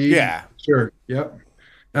 coke, weed. Yeah. Sure. Yep.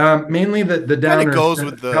 Mainly the downer goes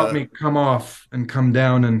with the help me come off and come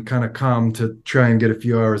down and kind of calm to try and get a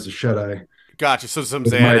few hours of shut eye. Gotcha. So some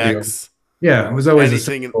Xanax. Yeah, it was always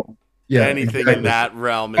anything in that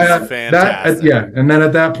realm is fantastic. And then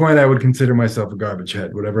at that point, I would consider myself a garbage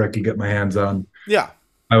head. Whatever I could get my hands on,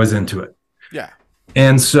 I was into it. Yeah.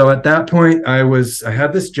 And so at that point, I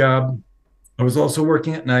had this job. I was also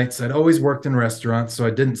working at nights. I'd always worked in restaurants, so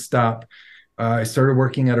I didn't stop. I started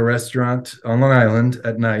working at a restaurant on Long Island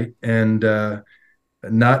at night and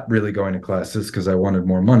not really going to classes because I wanted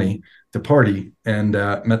more money to party, and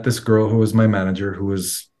met this girl who was my manager, who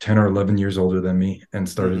was 10 or 11 years older than me, and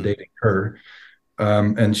started dating her.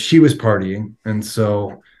 And she was partying. And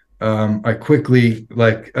so I quickly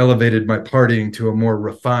elevated my partying to a more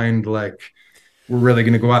refined, we're really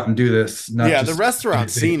going to go out and do this. The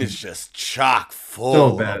restaurant scene is just chock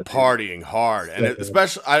full of partying hard. And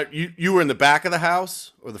especially, you were in the back of the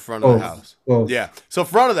house or the front of the house? Both. Yeah. So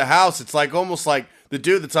front of the house, it's almost like the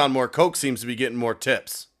dude that's on more coke seems to be getting more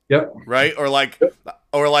tips. Yep. Right? Or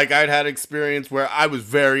I'd had experience where I was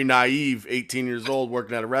very naive, 18 years old,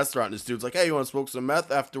 working at a restaurant, and this dude's like, hey, you want to smoke some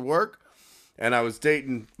meth after work? And I was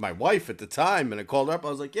dating my wife at the time, and I called her up. I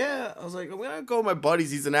was like, yeah. I was like, I'm going to go with my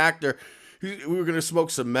buddies. He's an actor. We were going to smoke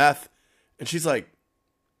some meth. And she's like,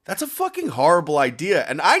 that's a fucking horrible idea.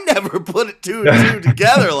 And I never put it two and two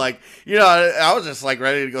together. I was just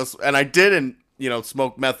ready to go. And I didn't,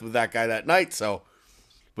 smoke meth with that guy that night. So,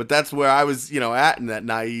 but that's where I was, at in that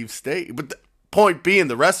naive state. But the point being,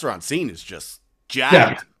 the restaurant scene is just jacked.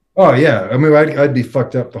 Yeah. Oh yeah. I mean, I'd be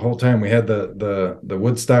fucked up the whole time. We had the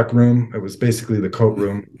Woodstock room. It was basically the coat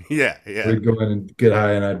room. Yeah. We'd go in and get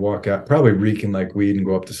high, and I'd walk out, probably reeking like weed, and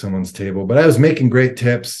go up to someone's table. But I was making great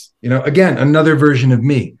tips. Again, another version of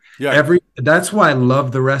me. Yeah. That's why I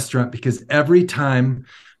love the restaurant, because every time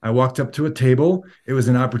I walked up to a table, it was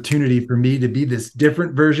an opportunity for me to be this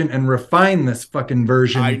different version and refine this fucking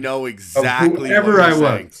version. I know exactly whoever I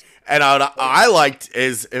was. And I liked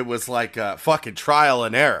is it was like a fucking trial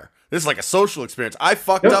and error. This is like a social experience. I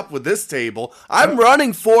fucked up with this table. I'm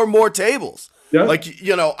running 4 more tables. Yeah.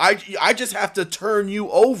 I just have to turn you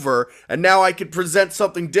over, and now I could present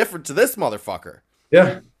something different to this motherfucker.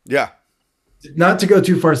 Yeah. Yeah. Not to go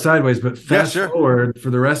too far sideways, but fast forward for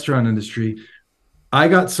the restaurant industry. I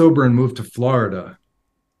got sober and moved to Florida,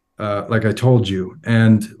 like I told you.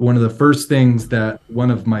 And one of the first things that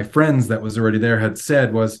one of my friends that was already there had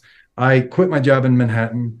said was, I quit my job in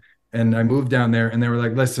Manhattan and I moved down there. And they were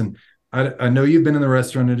like, listen, I know you've been in the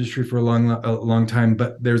restaurant industry for a long time,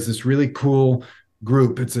 but there's this really cool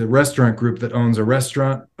group. It's a restaurant group that owns a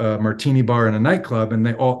restaurant, a martini bar, and a nightclub. And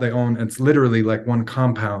they own, it's literally like one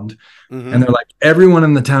compound. Mm-hmm. And they're like, everyone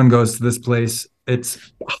in the town goes to this place.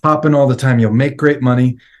 It's hopping all the time. You'll make great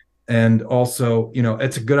money. And also,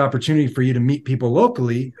 it's a good opportunity for you to meet people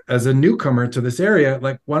locally as a newcomer to this area.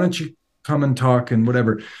 Like, why don't you come and talk and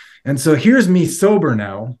whatever? And so here's me sober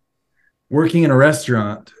now, working in a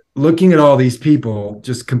restaurant, looking at all these people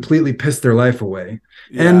just completely piss their life away.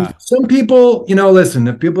 Yeah. And some people, listen,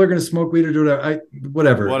 if people are going to smoke weed or do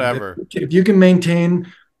whatever. If you can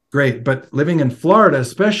maintain, great. But living in Florida,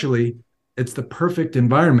 especially, it's the perfect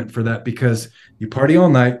environment for that because you party all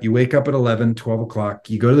night, you wake up at 11, 12 o'clock,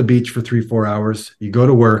 you go to the beach for 3-4 hours, you go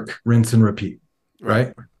to work, rinse and repeat,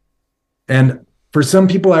 right? And for some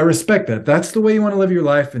people, I respect that. That's the way you want to live your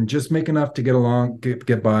life and just make enough to get along,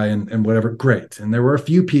 get by and whatever. Great. And there were a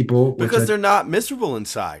few people. Because they're not miserable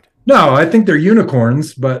inside. No, I think they're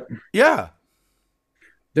unicorns, but. Yeah.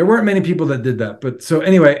 There weren't many people that did that. But so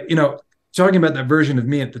anyway, talking about that version of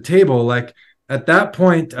me at the table, like at that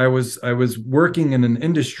point, I was working in an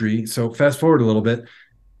industry. So fast forward a little bit.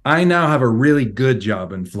 I now have a really good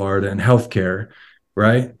job in Florida in healthcare.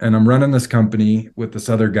 Right. And I'm running this company with this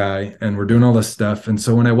other guy and we're doing all this stuff. And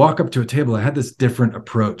so when I walk up to a table, I had this different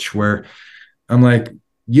approach where I'm like,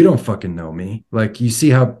 you don't fucking know me. Like, you see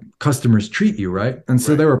how customers treat you. Right. And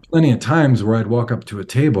so there were plenty of times where I'd walk up to a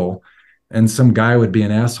table and some guy would be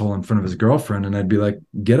an asshole in front of his girlfriend. And I'd be like,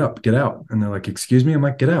 get up, get out. And they're like, excuse me. I'm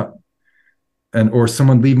like, get out. Or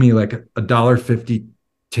someone leave me like $1.50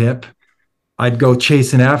 tip. I'd go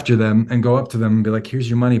chasing after them and go up to them and be like, here's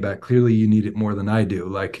your money back. Clearly you need it more than I do.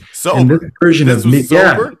 Like, sober. This version of me.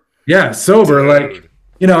 Sober? Yeah, sober. Dude.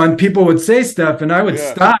 Like, and people would say stuff and I would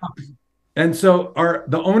stop. And so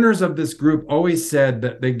the owners of this group always said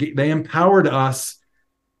that they empowered us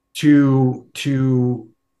to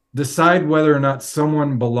decide whether or not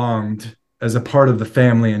someone belonged as a part of the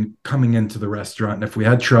family and coming into the restaurant. And if we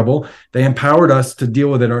had trouble, they empowered us to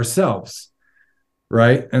deal with it ourselves.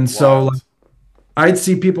 Right. And so like, I'd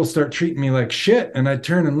see people start treating me like shit and I'd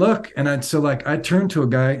turn and look and I'd turn to a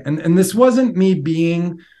guy and this wasn't me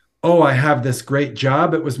being, oh, I have this great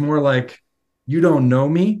job. It was more like, you don't know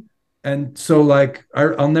me. And so like,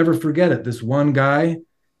 I'll never forget it. This one guy,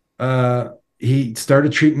 he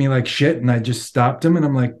started treating me like shit and I just stopped him and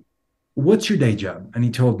I'm like, what's your day job? And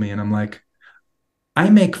he told me and I'm like, I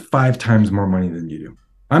make 5 times more money than you do.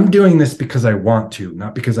 I'm doing this because I want to,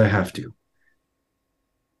 not because I have to.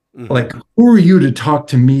 Mm-hmm. Like, who are you to talk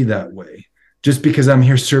to me that way? Just because I'm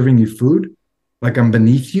here serving you food? Like I'm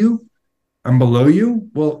beneath you? I'm below you?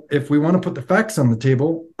 Well, if we want to put the facts on the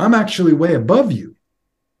table, I'm actually way above you.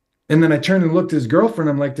 And then I turned and looked at his girlfriend.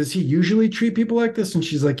 I'm like, does he usually treat people like this? And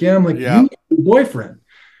she's like, yeah. I'm like, you need a boyfriend.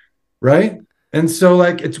 Right. And so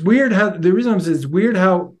like, it's weird how the reason I'm saying it's weird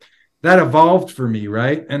how that evolved for me.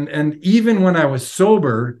 Right. And even when I was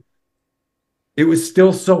sober, it was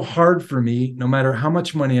still so hard for me, no matter how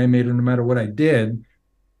much money I made or no matter what I did,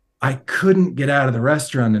 I couldn't get out of the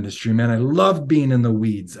restaurant industry, man. I loved being in the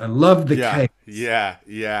weeds. I loved the chaos.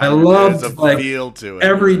 Yeah. I loved like feel to it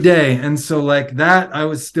every day. And so like that I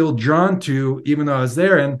was still drawn to, even though I was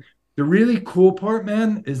there. And the really cool part,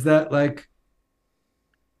 man, is that like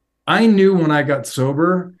I knew when I got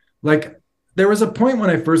sober, like there was a point when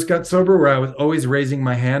I first got sober where I was always raising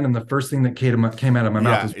my hand and the first thing that came out of my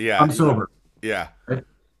mouth was, I'm sober. Yeah. Right?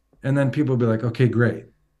 And then people would be like, okay, great.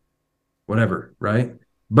 Whatever. Right.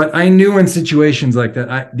 But I knew in situations like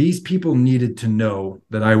that, these people needed to know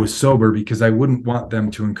that I was sober because I wouldn't want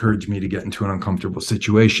them to encourage me to get into an uncomfortable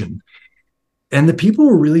situation. And the people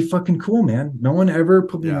were really fucking cool, man. No one ever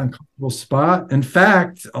put me in an uncomfortable spot. In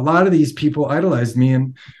fact, a lot of these people idolized me.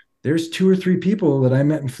 And there's 2 or 3 people that I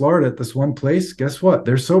met in Florida at this one place. Guess what?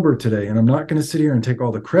 They're sober today. And I'm not going to sit here and take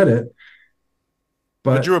all the credit.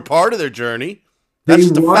 But you're a part of their journey. That's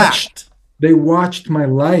the fact. They watched my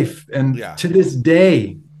life. And to this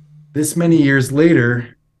day, this many years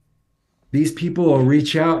later, these people will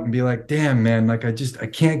reach out and be like, damn, man, like I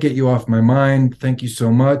can't get you off my mind. Thank you so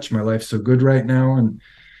much. My life's so good right now.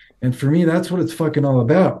 And for me, that's what it's fucking all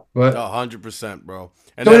about. But 100%, bro.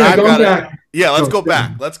 And so then I've got back. Let's go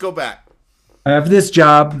back. Let's go back. I have this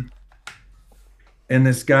job and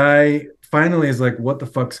this guy finally is like, what the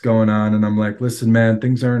fuck's going on? And I'm like, listen, man,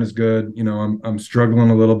 things aren't as good. I'm struggling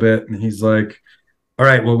a little bit. And he's like, all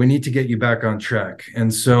right, well, we need to get you back on track.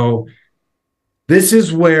 And so This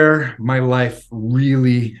is where my life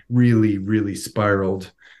really, really, really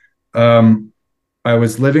spiraled. Um, I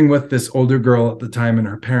was living with this older girl at the time in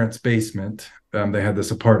her parents' basement. They had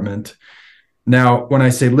this apartment. Now, when I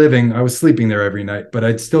say living, I was sleeping there every night, but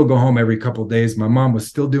I'd still go home every couple of days. My mom was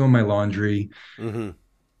still doing my laundry. Mm-hmm.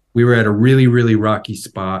 We were at a really, really rocky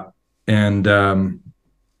spot. And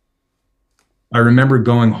I remember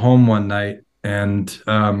going home one night and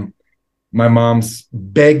my mom's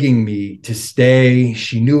begging me to stay.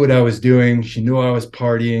 She knew what I was doing. She knew I was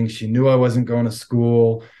partying. She knew I wasn't going to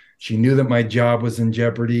school. She knew that my job was in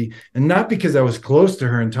jeopardy. And not because I was close to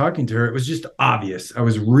her and talking to her, it was just obvious. I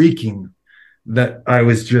was reeking that I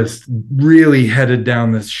was just really headed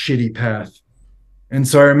down this shitty path. And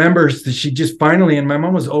so I remember that she just finally, and my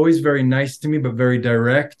mom was always very nice to me, but very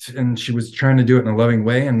direct. And she was trying to do it in a loving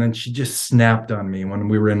way. And then she just snapped on me when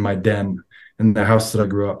we were in my den in the house that I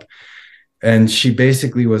grew up. And she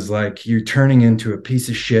basically was like, "You're turning into a piece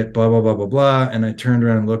of shit, blah, blah, blah, blah, blah." And I turned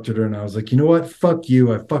around and looked at her and I was like, "You know what? Fuck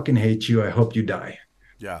you. I fucking hate you. I hope you die."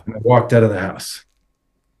 Yeah. And I walked out of the house.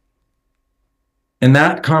 And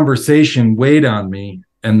that conversation weighed on me.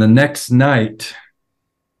 And the next night,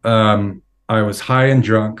 I was high and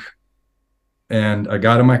drunk and I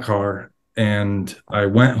got in my car and I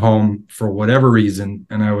went home for whatever reason.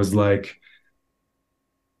 And I was like,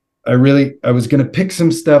 I was going to pick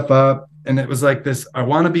some stuff up. And it was like this, I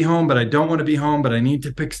want to be home, but I don't want to be home, but I need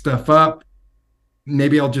to pick stuff up.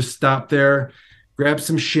 Maybe I'll just stop there, grab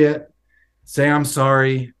some shit, say I'm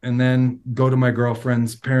sorry, and then go to my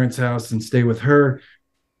girlfriend's parents' house and stay with her.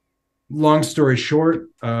 Long story short,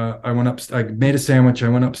 I went up, I made a sandwich. I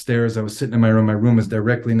went upstairs. I was sitting in my room. My room was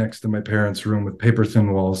directly next to my parents' room with paper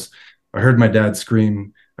thin walls. I heard my dad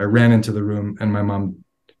scream. I ran into the room and my mom.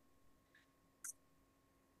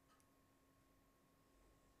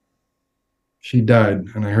 She died,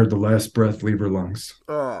 and I heard the last breath leave her lungs.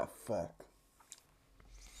 Oh, fuck.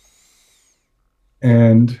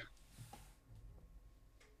 And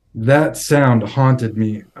that sound haunted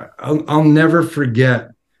me. I'll never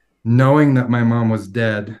forget knowing that my mom was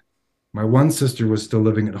dead. My one sister was still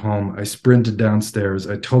living at home. I sprinted downstairs.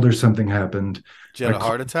 I told her something happened. She had a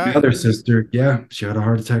heart attack? My other sister, yeah, she had a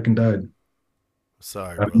heart attack and died.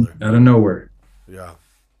 Sorry, brother. Out of nowhere. Yeah.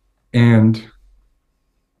 And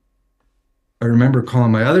I remember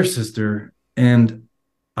calling my other sister, and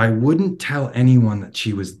I wouldn't tell anyone that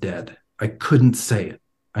she was dead. I couldn't say it.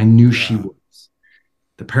 I knew she was.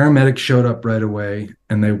 The paramedics showed up right away,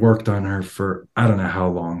 and they worked on her for I don't know how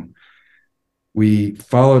long. We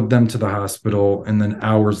followed them to the hospital, and then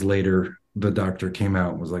hours later, the doctor came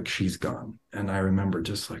out and was like, "She's gone." And I remember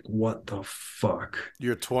just like, what the fuck?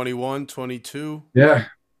 You're 21, 22? Yeah.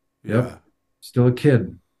 Yep. Still a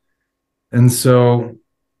kid. And so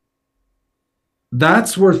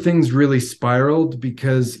that's where things really spiraled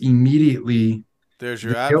because immediately there's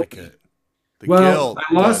your advocate. The guilt,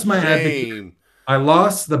 I lost my advocate. I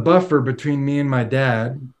lost the buffer between me and my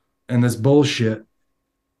dad and this bullshit.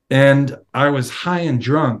 And I was high and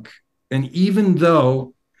drunk. And even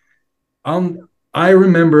though I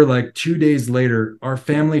remember like 2 days later, our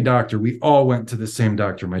family doctor, we all went to the same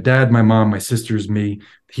doctor. My dad, my mom, my sisters, me.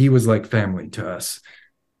 He was like family to us.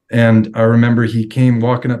 And I remember he came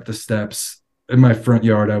walking up the steps in my front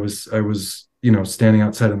yard. I was, standing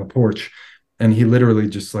outside on the porch, and he literally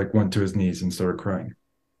just like went to his knees and started crying.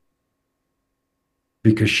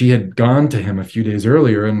 Because she had gone to him a few days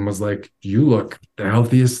earlier and was like, "You look the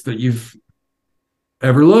healthiest that you've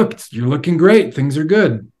ever looked. You're looking great. Things are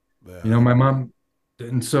good." Yeah. My mom.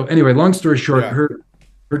 And so anyway, long story short, her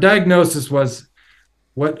diagnosis was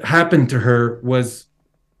what happened to her was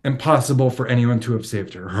impossible for anyone to have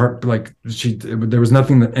saved her. There was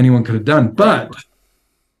nothing that anyone could have done. But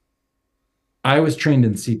I was trained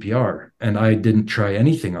in CPR and I didn't try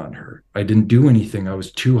anything on her. I didn't do anything. I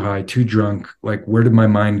was too high, too drunk. Like, where did my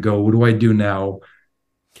mind go? What do I do now?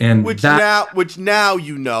 And which now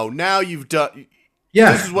now you've done.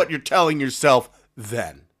 Yeah. This is what you're telling yourself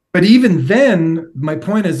then. But even then, my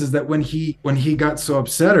point is that when he got so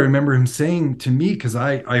upset, I remember him saying to me, because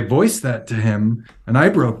I voiced that to him and I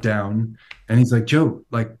broke down, and he's like, "Joe,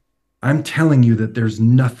 like, I'm telling you that there's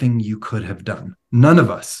nothing you could have done. None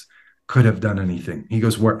of us could have done anything." He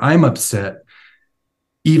goes, "Where I'm upset,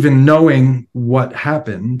 even knowing what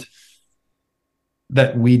happened,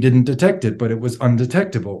 that we didn't detect it, but it was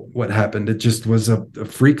undetectable what happened. It just was a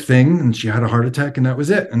freak thing, and she had a heart attack, and that was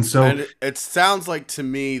it." And so it sounds like to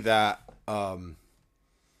me that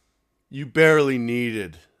you barely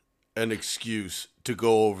needed an excuse to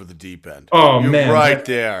go over the deep end. Oh, you're man, right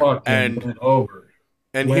there. And went over.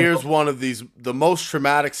 And here's one of the most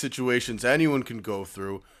traumatic situations anyone can go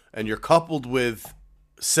through. and you're coupled with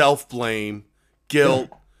self-blame, guilt.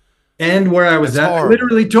 And where I was at, I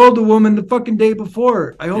literally told the woman the fucking day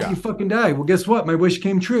before, I hope you fucking die. Well, guess what? My wish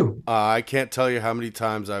came true. I can't tell you how many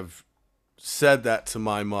times I've said that to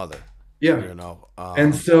my mother. Yeah. You know.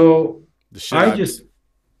 And so I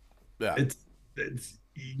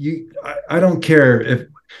don't care if,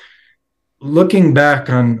 looking back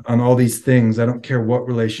on all these things, I don't care what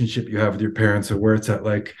relationship you have with your parents or where it's at.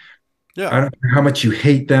 Like, I don't care how much you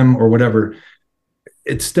hate them or whatever.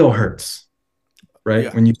 It still hurts, right?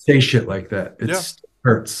 Yeah. When you say shit like that, it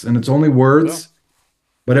hurts, and it's only words,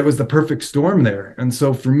 but it was the perfect storm there. And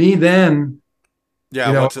so for me then,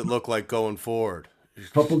 what's it look like going forward? A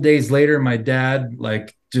couple days later, my dad,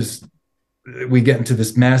 we get into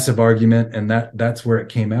this massive argument, and that's where it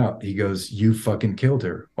came out. He goes, "You fucking killed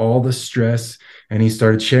her." All the stress, and he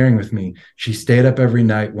started sharing with me. She stayed up every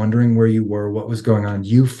night wondering where you were, what was going on.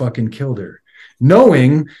 You fucking killed her,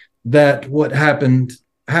 knowing that what happened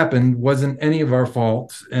wasn't any of our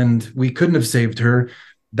fault, and we couldn't have saved her.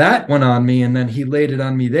 That went on me, and then he laid it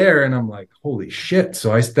on me there, and I'm like, holy shit.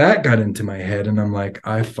 So that got into my head, and I'm like,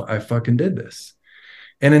 I fucking did this.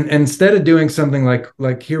 And instead of doing something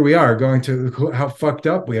like here we are going to how fucked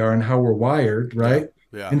up we are and how we're wired, right?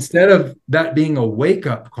 Yeah. Instead of that being a wake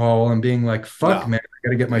up call and being like, fuck, man, I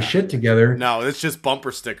got to get my shit together. No, it's just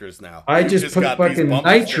bumper stickers now. I just put fucking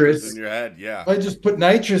nitrous in your head. Yeah. I just put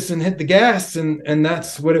nitrous and hit the gas, and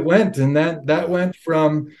that's what it went. And that went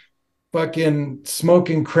from fucking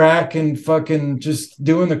smoking crack and fucking just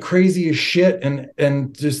doing the craziest shit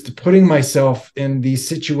and just putting myself in these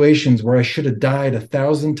situations where I should have died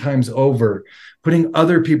 1,000 times over, putting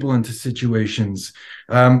other people into situations.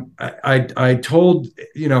 I told,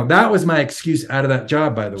 that was my excuse out of that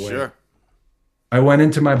job, by the way. Sure. I went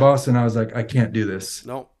into my boss and I was like, I can't do this.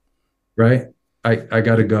 No. Right? I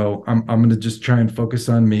got to go. I'm going to just try and focus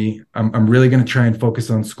on me. I'm really going to try and focus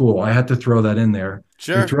on school. I had to throw that in there.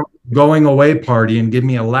 Sure. Going away party and give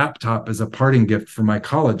me a laptop as a parting gift for my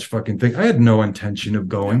college fucking thing. I had no intention of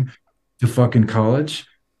going to fucking college.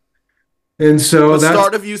 And so the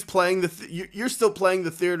start of you's playing you're still playing the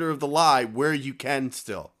theater of the lie where you can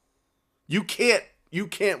still. You can't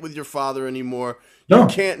with your father anymore. You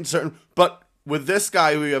can't in certain, but with this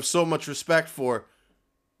guy who you have so much respect for,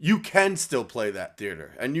 you can still play that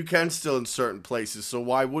theater, and you can still in certain places. So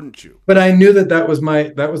why wouldn't you? But I knew that was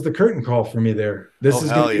the curtain call for me there. This is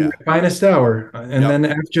going to be my finest hour. And then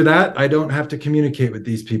after that, I don't have to communicate with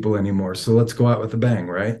these people anymore. So let's go out with a bang,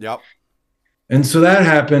 right? Yep. And so that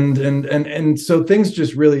happened. And so things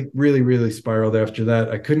just really, really, really spiraled after that.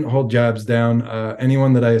 I couldn't hold jobs down.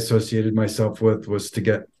 Anyone that I associated myself with was to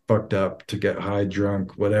get fucked up, to get high,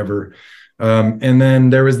 drunk, whatever. And then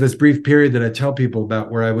there was this brief period that I tell people about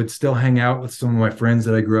where I would still hang out with some of my friends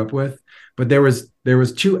that I grew up with. But there was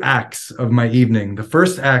 2 acts of my evening. The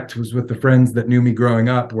first act was with the friends that knew me growing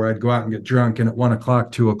up, where I'd go out and get drunk. And at 1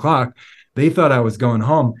 o'clock, 2 o'clock, they thought I was going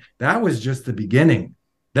home. That was just the beginning.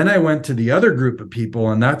 Then I went to the other group of people,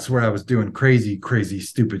 and that's where I was doing crazy, crazy,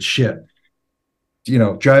 stupid shit.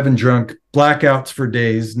 Driving drunk, blackouts for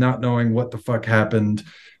days, not knowing what the fuck happened.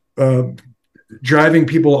 Driving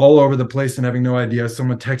people all over the place and having no idea.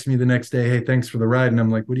 Someone texts me the next day, "Hey, thanks for the ride." And I'm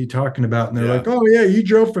like, "What are you talking about?" And they're like, "Oh yeah, you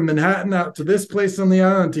drove from Manhattan out to this place on the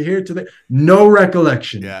island to here to there." No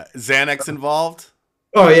recollection. Yeah. Xanax involved?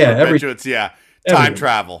 Oh yeah. Time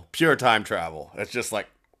travel, pure time travel. It's just like,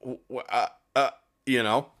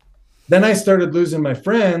 Then I started losing my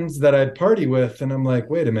friends that I'd party with. And I'm like,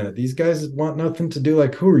 wait a minute, these guys want nothing to do.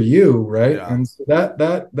 Like, who are you? Right. Yeah. And so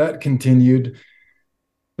that continued.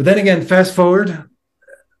 But then again, fast forward,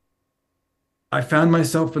 I found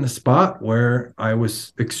myself in a spot where I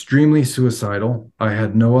was extremely suicidal. I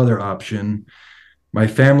had no other option. My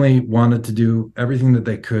family wanted to do everything that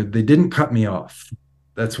they could. They didn't cut me off.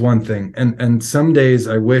 That's one thing. And some days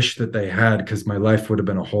I wish that they had, because my life would have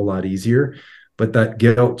been a whole lot easier. But that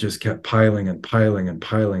guilt just kept piling and piling and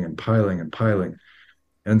piling and piling and piling.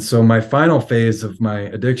 And so my final phase of my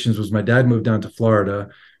addictions was my dad moved down to Florida,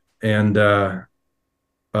 and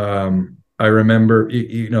I remember,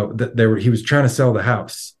 that he was trying to sell the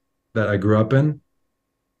house that I grew up in,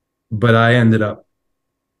 but I ended up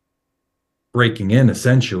breaking in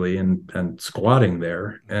essentially and squatting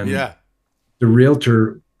there. And the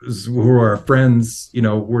realtor, who are our friends,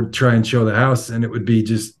 would try and show the house, and it would be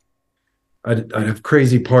just, I'd have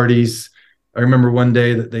crazy parties. I remember one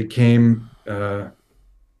day that they came to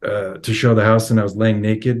show the house, and I was laying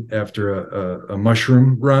naked after a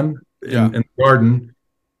mushroom run in the garden.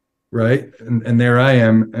 Right. And there I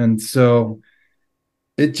am. And so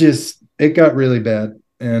it got really bad.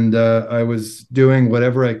 And I was doing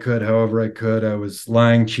whatever I could, however I could. I was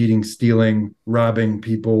lying, cheating, stealing, robbing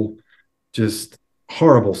people, just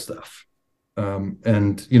horrible stuff.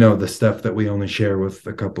 And the stuff that we only share with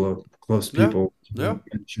a couple of close people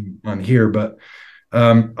on here. But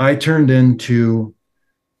I turned into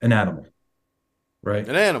an animal, right?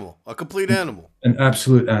 An animal, a complete animal, an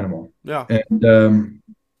absolute animal. Yeah. And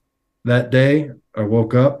that day I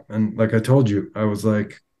woke up and, like I told you, I was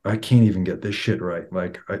like, I can't even get this shit right.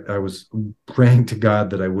 Like I was praying to God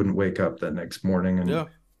that I wouldn't wake up that next morning. And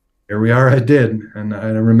here we are, I did. And I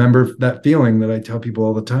remember that feeling that I tell people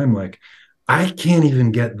all the time, like, I can't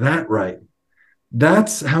even get that right.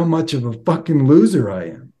 That's how much of a fucking loser I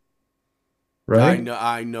am. Right?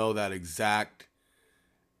 I know that exact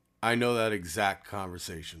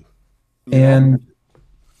conversation. And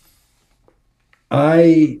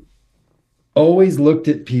I always looked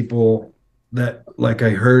at people that, like, I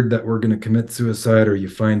heard that were going to commit suicide, or you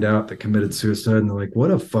find out that committed suicide, and they're like,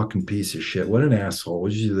 what a fucking piece of shit. What an asshole.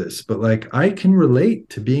 Would you do this? But, like, I can relate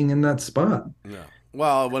to being in that spot. Yeah.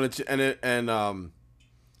 Well, when it's,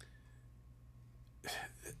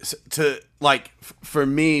 for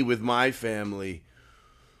me with my family,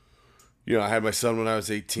 I had my son when I was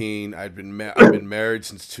 18. I've been married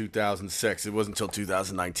since 2006. It wasn't until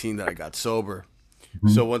 2019 that I got sober. Mm-hmm.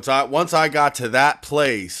 So once I got to that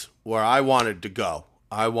place where I wanted to go,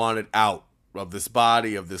 I wanted out of this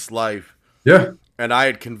body, of this life. Yeah. And I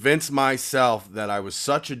had convinced myself that I was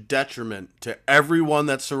such a detriment to everyone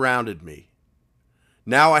that surrounded me.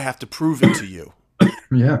 Now I have to prove it to you.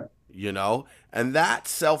 Yeah. And that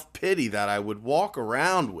self-pity that I would walk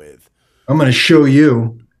around with. I'm going to show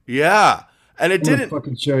you. Yeah. And it didn't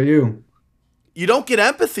fucking show you. You don't get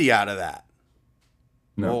empathy out of that.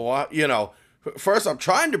 No. Well, first I'm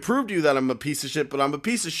trying to prove to you that I'm a piece of shit, but I'm a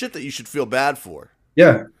piece of shit that you should feel bad for.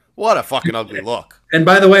 Yeah. What a fucking ugly look. And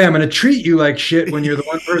by the way, I'm going to treat you like shit when you're the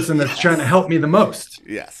one person that's trying to help me the most.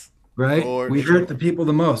 Yes. Right? We hurt the people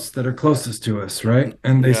the most that are closest to us, right?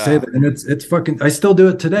 And they say that, and it's fucking, I still do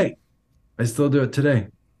it today.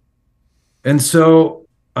 And so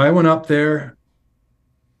I went up there,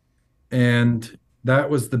 and that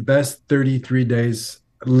was the best 33 days,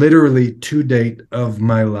 literally to date, of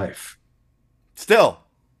my life. Still.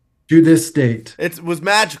 To this date. It was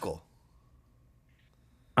magical.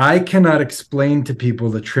 I cannot explain to people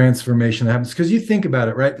the transformation that happens, because you think about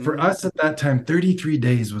it, right? Mm-hmm. For us at that time, 33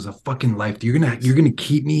 days was a fucking life. You're gonna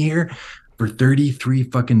keep me here for 33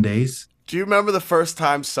 fucking days. Do you remember the first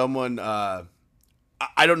time someone, I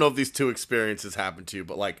don't know if these two experiences happened to you,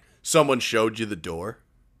 but like someone showed you the door,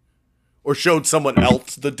 or showed someone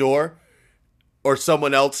else the door, or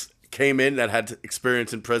someone else came in that had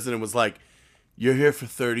experience in prison and was like, you're here for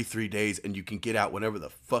 33 days and you can get out whenever the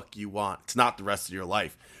fuck you want. It's not the rest of your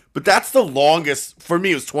life. But that's the longest. For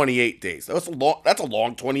me, it was 28 days. That's a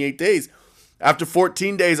long 28 days. After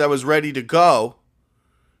 14 days, I was ready to go.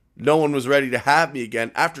 No one was ready to have me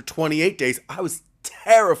again. After 28 days, I was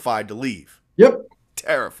terrified to leave. Yep.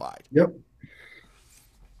 Terrified. Yep.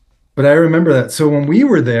 But I remember that. So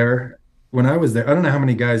when I was there, I don't know how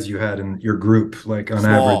many guys you had in your group, like on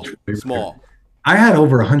average. Small. I had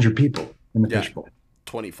over 100 people in the fishbowl.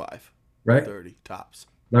 25. Right? 30 tops.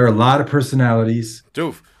 There are a lot of personalities.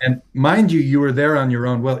 Doof. And mind you were there on your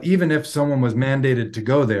own. Well, even if someone was mandated to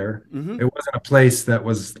go there, It wasn't a place that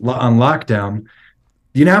was on lockdown.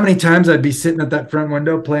 You know how many times I'd be sitting at that front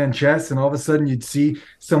window playing chess, and all of a sudden you'd see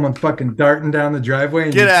someone fucking darting down the driveway.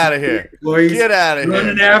 And Get out of here. Get out of here.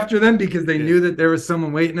 Running after them because they knew that there was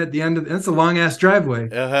someone waiting at the end of it's a long ass driveway.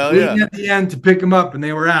 Hell waiting yeah. at the end to pick them up, and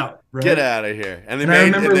they were out. Right? Get out of here.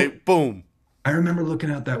 And boom. I remember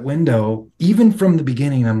looking out that window, even from the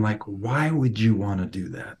beginning, I'm like, why would you want to do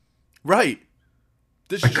that? Right.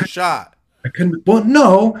 This is your shot. I couldn't. Well,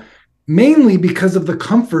 no, mainly because of the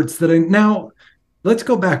comforts that now, let's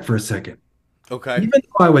go back for a second. Okay. Even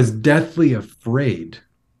though I was deathly afraid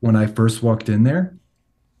when I first walked in there,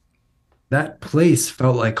 that place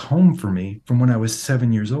felt like home for me from when I was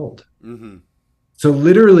 7 years old. Mm-hmm. So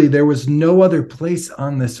literally there was no other place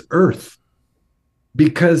on this earth,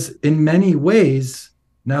 because in many ways,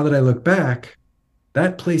 now that I look back,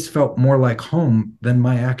 that place felt more like home than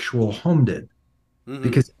my actual home did. Mm-hmm.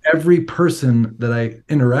 Because every person that I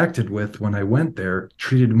interacted with when I went there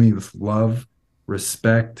treated me with love,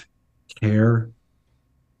 respect, care.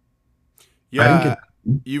 Yeah,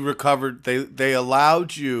 you recovered. They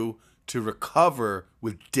allowed you to recover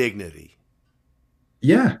with dignity.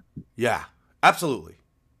 Yeah. Yeah, absolutely.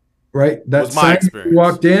 Right? That was my experience. You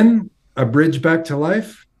walked in, a bridge back to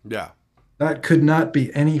life. Yeah. That could not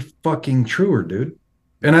be any fucking truer, dude.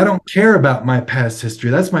 And I don't care about my past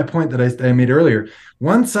history. That's my point that I made earlier.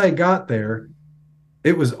 Once I got there,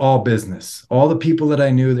 it was all business. All the people that I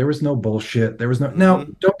knew, there was no bullshit. There was no, now,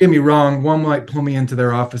 don't get me wrong. One might pull me into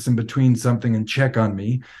their office in between something and check on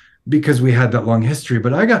me because we had that long history,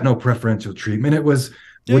 but I got no preferential treatment. It was,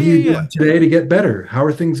 what are you doing today to get better? How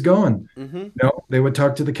are things going? No, they would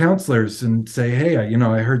talk to the counselors and say, hey,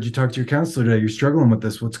 I heard you talk to your counselor today. You're struggling with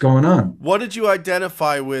this. What's going on? What did you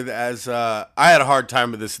identify with as, I had a hard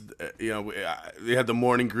time with this, you had the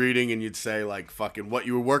morning greeting and you'd say like fucking what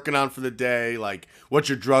you were working on for the day, like what's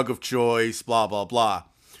your drug of choice, blah, blah, blah.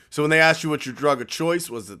 So when they asked you what your drug of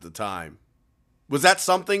choice was at the time, was that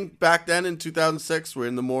something back then in 2006 where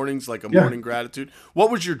in the mornings, like a morning gratitude?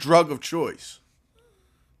 What was your drug of choice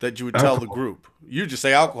that you would tell the group? You just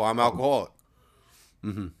say alcohol. I'm alcoholic.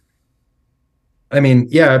 I mean,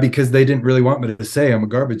 yeah, because they didn't really want me to say I'm a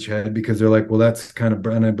garbage head because they're like, well, that's kind of,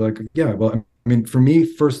 and I'd be like, yeah, well, I mean, for me,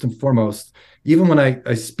 first and foremost, even when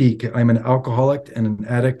I speak, I'm an alcoholic and an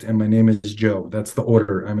addict, and my name is Joe. That's the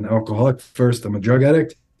order. I'm an alcoholic first, I'm a drug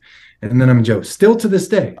addict, and then I'm Joe. Still to this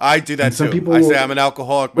day. I do that some too. People I say I'm an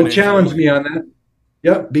alcoholic. Will challenge me on that.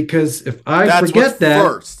 Yep, because if I forget that,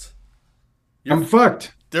 first. I'm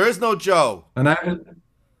fucked. There is no Joe. And I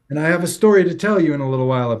have a story to tell you in a little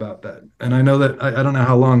while about that. And I know that I don't know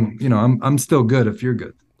how long, I'm still good if you're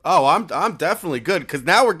good. Oh, I'm definitely good because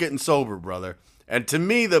now we're getting sober, brother. And to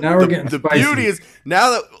me, the beauty is now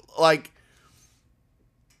that like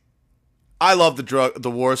I love the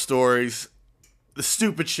war stories, the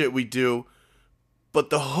stupid shit we do, but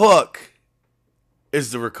the hook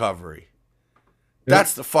is the recovery. Yep.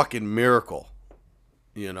 That's the fucking miracle.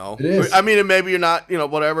 It is. I mean, and maybe you're not,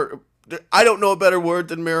 whatever. I don't know a better word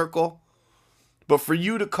than miracle, but for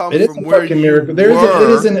you to come from where you miracle.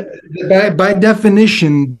 Were, by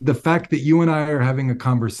definition, the fact that you and I are having a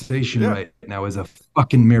conversation right now is a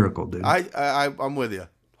fucking miracle, dude. I'm with you,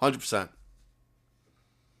 100%.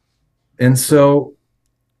 And so,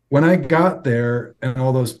 when I got there, and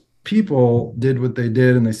all those people did what they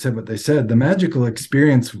did, and they said what they said, the magical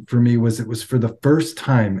experience for me was it was for the first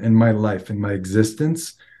time in my life, in my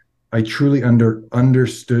existence, I truly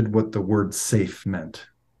understood what the word safe meant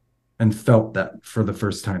and felt that for the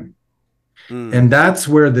first time. And that's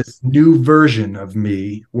where this new version of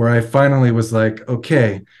me, where I finally was like,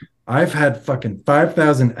 okay, I've had fucking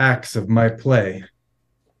 5,000 acts of my play.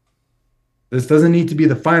 This doesn't need to be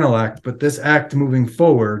the final act, but this act moving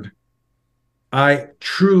forward, I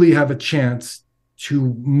truly have a chance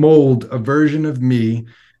to mold a version of me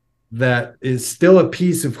that is still a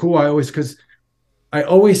piece of who I always, because I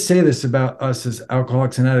always say this about us as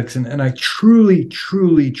alcoholics and addicts, and I truly,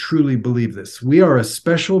 truly, truly believe this. We are a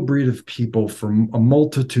special breed of people for a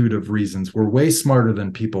multitude of reasons. We're way smarter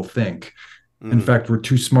than people think. In fact, we're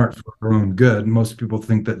too smart for our own good. Most people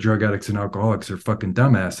think that drug addicts and alcoholics are fucking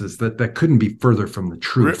dumbasses. That couldn't be further from the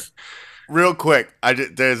truth. Real quick,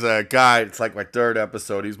 there's a guy, it's like my third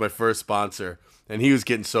episode. He's my first sponsor, and he was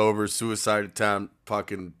getting sober, suicide attempt,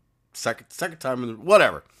 fucking second time,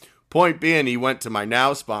 whatever. Point being, he went to my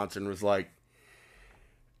now sponsor and was like,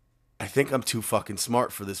 I think I'm too fucking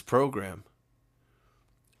smart for this program.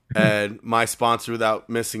 And my sponsor,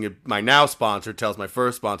 my now sponsor tells my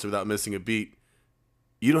first sponsor without missing a beat,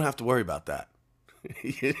 you don't have to worry about that.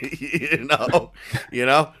 you know?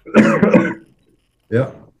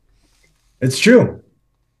 Yeah. It's true.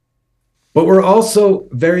 But we're also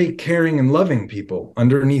very caring and loving people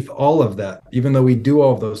underneath all of that, even though we do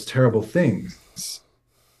all of those terrible things.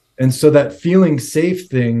 And so that feeling safe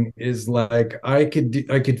thing is like I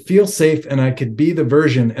could feel safe and I could be the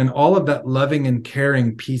version, and all of that loving and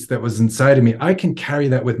caring piece that was inside of me, I can carry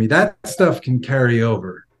that with me. That stuff can carry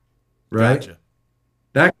over, right? Gotcha.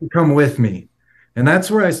 That can come with me. And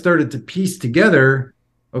that's where I started to piece together,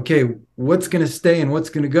 okay, what's going to stay and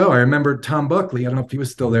what's going to go. I remember Tom Buckley. I don't know if he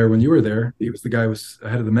was still there when you were there. He was the guy who was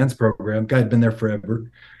ahead of the men's program. Guy had been there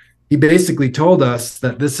forever. He basically told us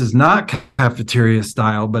that this is not cafeteria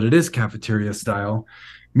style, but it is cafeteria style,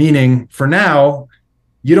 meaning for now,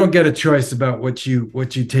 you don't get a choice about what you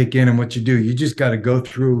take in and what you do. You just got to go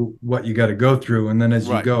through what you got to go through. And then as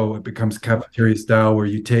you go, it becomes cafeteria style where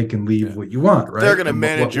you take and leave what you want, right? They're going to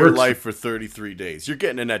manage your life for 33 days. You're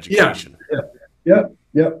getting an education.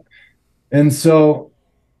 Yep. And so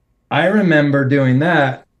I remember doing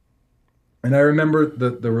that. And I remember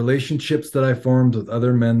the relationships that I formed with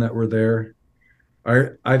other men that were there.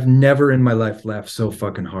 I've never in my life laughed so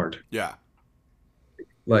fucking hard. Yeah.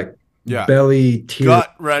 Like belly, tears.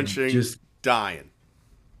 Gut-wrenching, just dying.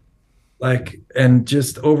 like, and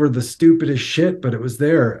just over the stupidest shit, but it was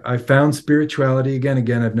there. I found spirituality again.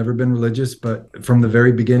 I've never been religious, but from the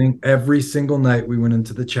very beginning, every single night we went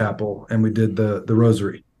into the chapel and we did the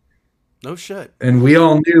rosary. No shit. And we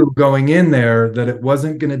all knew going in there that it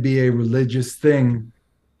wasn't going to be a religious thing.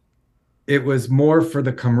 It was more for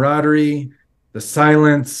the camaraderie, the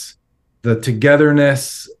silence, the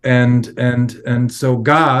togetherness, and so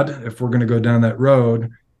God, if we're going to go down that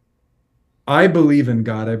road, I believe in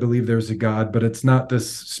God. I believe there's a God, but it's not this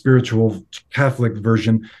spiritual Catholic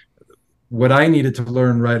version. What I needed to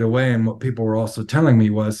learn right away, and what people were also telling me,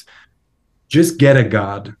 was just get a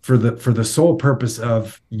God for the sole purpose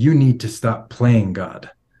of you need to stop playing God.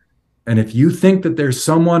 And if you think that there's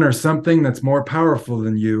someone or something that's more powerful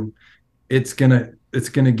than you, it's gonna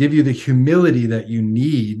give you the humility that you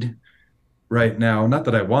need right now. Not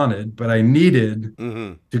that I wanted, but I needed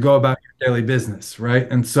to go about your daily business,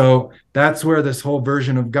 right? And so that's where this whole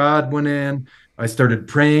version of God went in. I started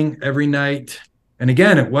praying every night. And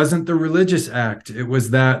again, it wasn't the religious act. It was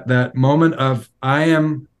that moment of I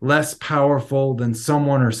am less powerful than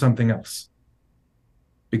someone or something else.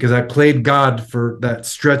 Because I played God for that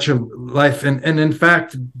stretch of life. And in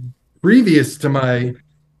fact, previous to my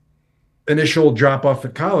initial drop off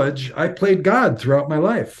at college, I played God throughout my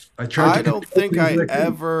life. I don't think I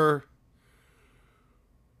ever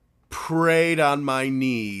prayed on my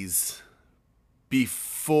knees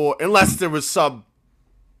before, unless there was some,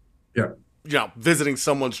 visiting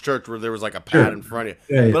someone's church where there was like a pad in front of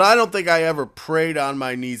you. Yeah. But I don't think I ever prayed on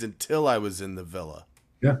my knees until I was in the villa.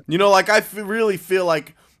 Yeah. Like I really feel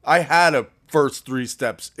like I had a first 3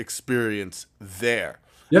 steps experience there.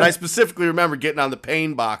 Yeah. And I specifically remember getting on the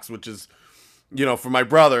pain box, which is, for my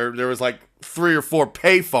brother, there was like 3 or 4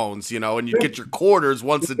 pay phones, and you'd get your quarters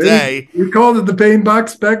once a day. We called it the pain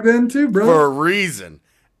box back then too, bro. For a reason.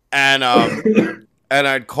 And and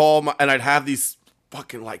I'd call and I'd have these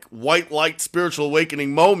fucking like white light spiritual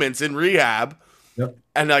awakening moments in rehab. Yep.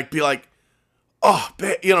 And I'd be like, oh,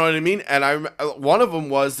 you know what I mean? And one of them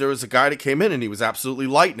was, there was a guy that came in and he was absolutely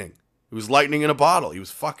lightning. He was lightning in a bottle. He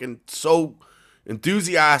was fucking so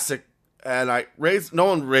enthusiastic. And no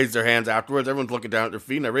one raised their hands afterwards. Everyone's looking down at their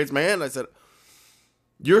feet. And I raised my hand and I said,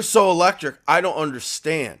 you're so electric. I don't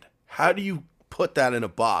understand. How do you put that in a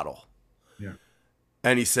bottle? Yeah.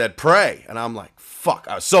 And he said, pray. And I'm like, fuck.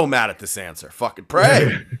 I was so mad at this answer. Fucking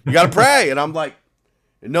pray. You got to pray. And I'm like,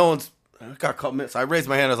 and no one's, I got a couple minutes. I raised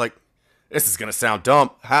my hand. I was like, this is going to sound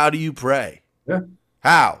dumb. How do you pray? Yeah.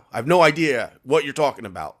 How? I have no idea what you're talking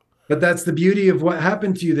about. But that's the beauty of what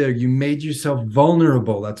happened to you there. You made yourself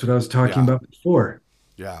vulnerable. That's what I was talking about before.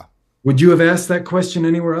 Yeah. Would you have asked that question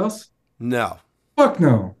anywhere else? No. Fuck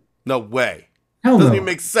no. No way. Hell Doesn't no. even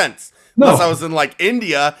make sense. No. Unless I was in like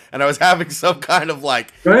India and I was having some kind of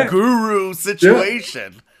like guru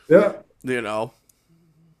situation. Yeah.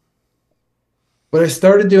 But I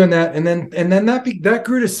started doing that, and then that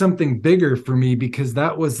grew to something bigger for me, because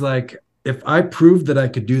that was like, if I proved that I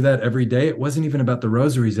could do that every day, it wasn't even about the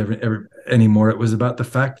rosaries anymore. It was about the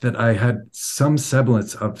fact that I had some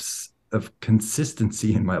semblance of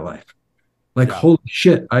consistency in my life. Like, holy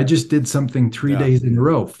shit, I just did something 3 days in a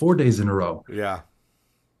row, 4 days in a row. Yeah.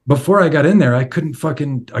 Before I got in there, I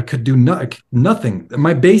could do nothing.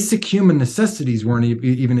 My basic human necessities weren't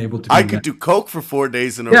even able to be I could do Coke for 4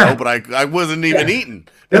 days in a row, but I wasn't even eating.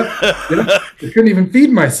 I couldn't even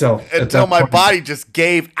feed myself. Until my body just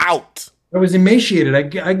gave out. I was emaciated.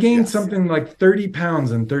 I gained something like 30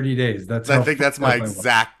 pounds in 30 days. I think that's my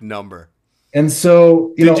exact number. And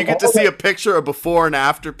so, did you get to see a picture, a before and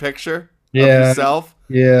after picture of yourself?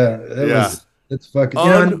 Yeah. It's fucking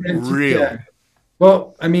unreal.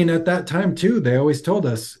 Well, I mean, at that time too, they always told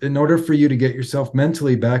us, in order for you to get yourself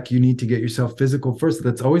mentally back, you need to get yourself physical first.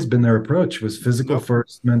 That's always been their approach, was physical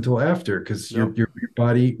first, mental after, because your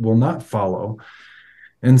body will not follow.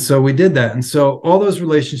 And so we did that. And so all those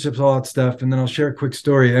relationships, all that stuff. And then I'll share a quick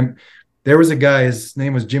story. And there was a guy, his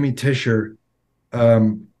name was Jimmy Tisher,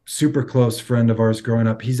 super close friend of ours growing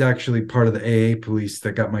up. He's actually part of the AA police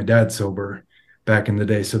that got my dad sober back in the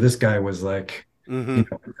day. So this guy was like,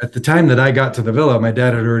 at the time that I got to the villa, my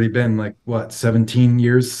dad had already been like, 17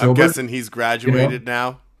 years sober? I'm guessing he's graduated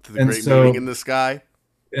now to the great meeting in the sky.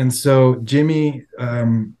 And so Jimmy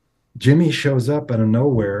shows up out of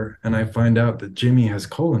nowhere, and I find out that Jimmy has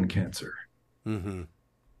colon cancer. Mm-hmm.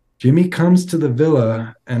 Jimmy comes to the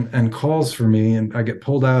villa and calls for me, and I get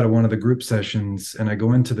pulled out of one of the group sessions, and I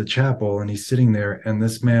go into the chapel, and he's sitting there, and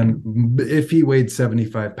this man, if he weighed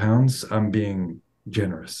 75 pounds, I'm being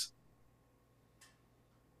generous.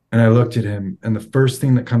 And I looked at him, and the first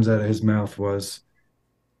thing that comes out of his mouth was,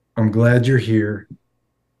 I'm glad you're here.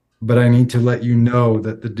 but I need to let you know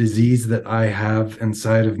that the disease that I have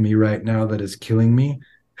inside of me right now that is killing me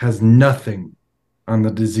has nothing on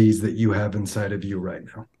the disease that you have inside of you right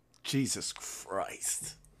now. Jesus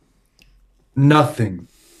Christ. Nothing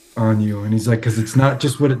on you. And he's like, because it's not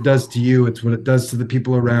just what it does to you, it's what it does to the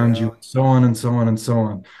people around you, so on and so on and so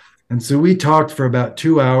on. And so we talked for about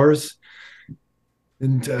 2 hours,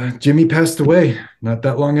 and Jimmy passed away not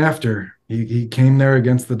that long after. He came there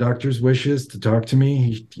against the doctor's wishes to talk to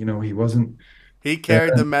me. He wasn't. He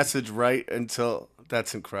carried the message right until.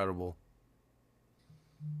 That's incredible.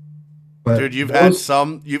 But dude, you've had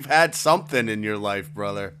something in your life,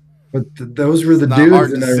 brother. But those were the not dudes, hard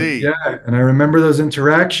to and see. I remember those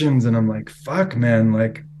interactions, and I'm like, fuck, man,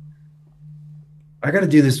 like I got to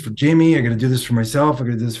do this for Jimmy. I got to do this for myself. I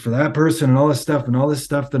got to do this for that person, and all this stuff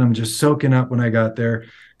that I'm just soaking up when I got there.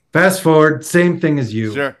 Fast forward, same thing as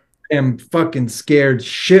you. Sure. I am fucking scared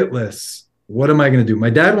shitless. What am I going to do? My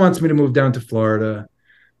dad wants me to move down to Florida.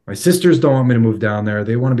 My sisters don't want me to move down there.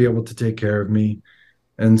 They want to be able to take care of me.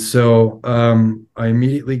 And so I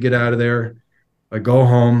immediately get out of there. I go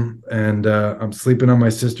home, and I'm sleeping on my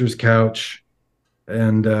sister's couch,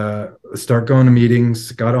 and start going to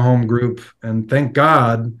meetings. Got a home group, and thank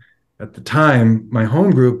God at the time my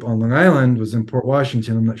home group on Long Island was in Port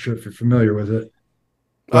Washington. I'm not sure if you're familiar with it.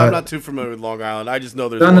 I'm not too familiar with Long Island. I just know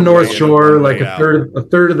there's on the North Shore, like a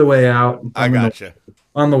third of the way out. I gotcha.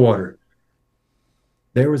 On the water.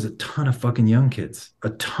 There was a ton of fucking young kids, a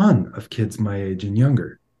ton of kids my age and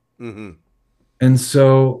younger. Mm-hmm. And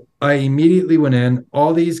so I immediately went in.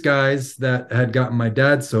 All these guys that had gotten my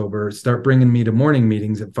dad sober start bringing me to morning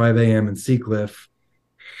meetings at 5 a.m. in Seacliff.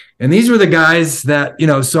 And these were the guys that,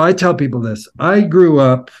 so I tell people this. I grew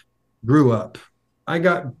up. I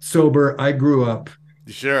got sober. I grew up.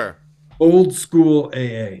 Sure. Old school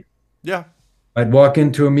AA. Yeah. I'd walk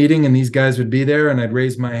into a meeting and these guys would be there, and I'd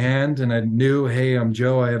raise my hand and I knew, hey, I'm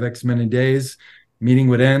Joe. I have X many days. Meeting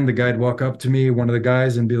would end. The guy'd walk up to me, one of the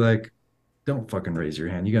guys, and be like, don't fucking raise your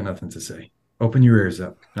hand. You got nothing to say. Open your ears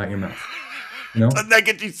up, not your mouth. Doesn't that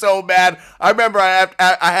get you so mad? I remember I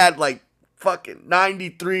had like fucking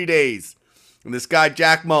 93 days. And this guy,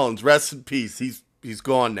 Jack Mullins, rest in peace. He's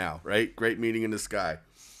gone now, right? Great meeting in the sky.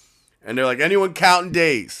 And they're like, anyone counting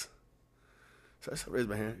days? So I raised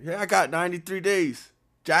my hand. Yeah, I got 93 days.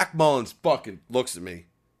 Jack Mullins fucking looks at me.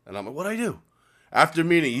 And I'm like, what'd I do? After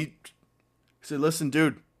meeting, he said, listen,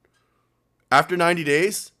 dude, after 90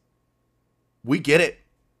 days, we get it.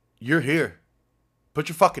 You're here. Put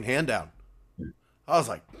your fucking hand down. I was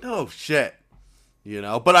like, no shit.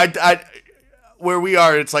 But I where we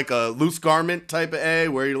are, it's like a loose garment type of A,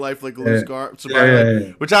 wear your life like a loose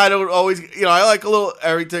garment. Which I don't always, I like a little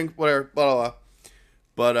everything, whatever, blah, blah,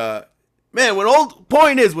 blah. But, man, when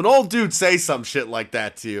old dudes say some shit like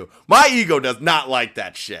that to you, my ego does not like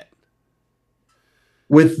that shit.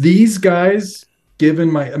 With these guys,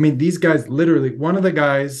 these guys, literally, one of the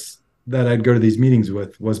guys that I'd go to these meetings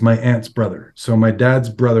with was my aunt's brother. So my dad's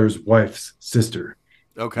brother's wife's sister.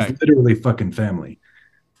 Okay. Literally fucking family.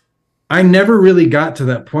 I never really got to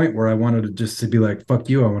that point where I wanted to just to be like, fuck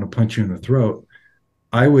you, I want to punch you in the throat.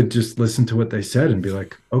 I would just listen to what they said and be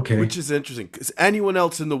like, okay. Which is interesting, because anyone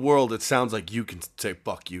else in the world, it sounds like you can say,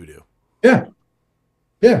 fuck you do. Yeah.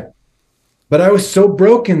 Yeah. But I was so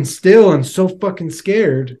broken still and so fucking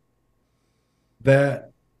scared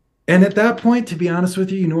that, and at that point, to be honest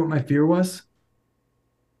with you, you know what my fear was?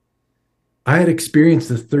 I had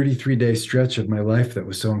experienced a 33-day stretch of my life that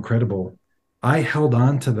was so incredible. I held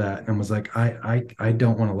on to that and was like, I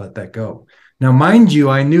don't want to let that go. Now, mind you,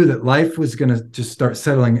 I knew that life was going to just start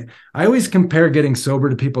settling. I always compare getting sober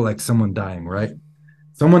to people like someone dying, right?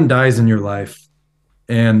 Someone dies in your life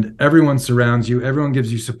and everyone surrounds you. Everyone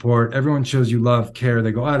gives you support. Everyone shows you love, care.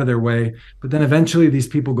 They go out of their way. But then eventually these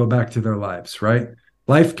people go back to their lives, right?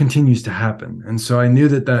 Life continues to happen. And so I knew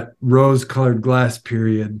that rose-colored glass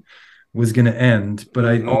period was going to end, but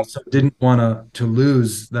I also didn't want to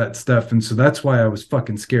lose that stuff. And so that's why I was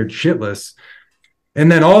fucking scared shitless.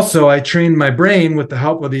 And then also I trained my brain with the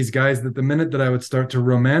help of these guys that the minute that I would start to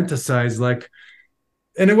romanticize, like,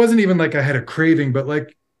 and it wasn't even like I had a craving, but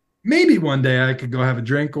like maybe one day I could go have a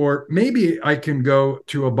drink, or maybe I can go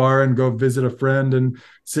to a bar and go visit a friend and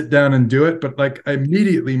sit down and do it. But like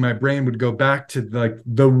immediately my brain would go back to like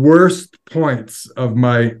the worst points of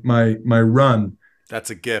my run. That's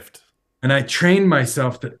a gift. And I trained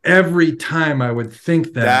myself that every time I would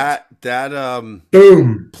think that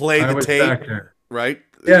boom, play the tape, right?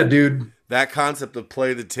 Yeah, dude. That concept of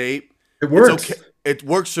play the tape. It works. Okay. It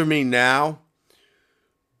works for me now,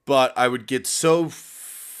 but I would get so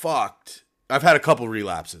fucked. I've had a couple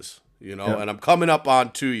relapses, and I'm coming up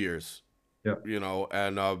on 2 years Yeah. You know,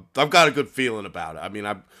 and I've got a good feeling about it. I mean,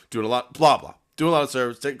 I'm doing a lot, blah blah, doing a lot of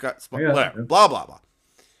service, whatever, blah blah blah.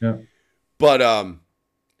 Yeah. But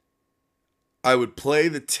I would play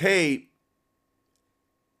the tape,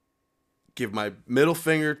 give my middle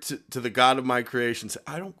finger to the God of my creation, say,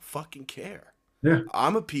 I don't fucking care. Yeah.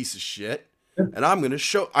 I'm a piece of shit, and I'm gonna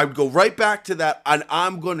show. I would go right back to that, and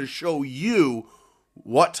I'm gonna show you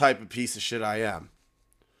what type of piece of shit I am.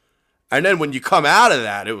 And then when you come out of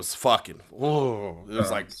that, it was fucking. Oh, it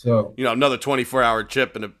was like another 24-hour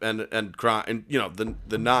chip and cry, and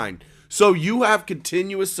the 9. So you have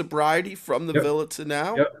continuous sobriety from the villa to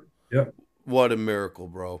now. Yep. What a miracle,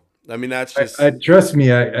 bro. I mean, that's just. I trust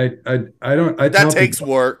me. I don't. That takes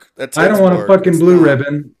work. That takes I don't want a fucking blue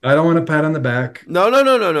ribbon. I don't want a pat on the back. No.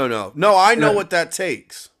 No, I know what that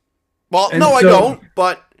takes. Well, and I don't.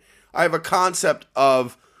 But I have a concept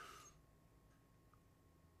of.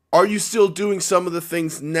 Are you still doing some of the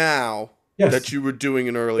things now that you were doing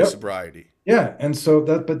in early sobriety? Yeah, and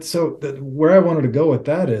where I wanted to go with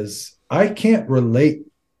that is I can't relate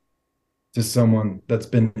to someone that's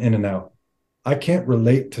been in and out. I can't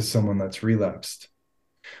relate to someone that's relapsed.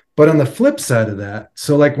 But on the flip side of that,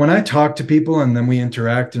 so like when I talk to people and then we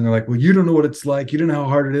interact and they're like, well, you don't know what it's like. You don't know how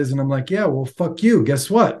hard it is. And I'm like, yeah, well, fuck you. Guess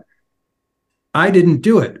what? I didn't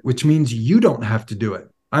do it, which means you don't have to do it.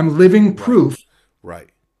 I'm living proof. Right.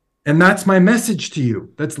 And that's my message to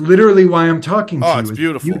you. That's literally why I'm talking to you. Oh, it's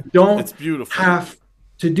beautiful. You don't have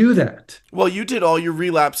to do that. Well, you did all your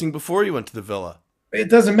relapsing before you went to the villa. It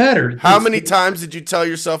doesn't matter. How many times did you tell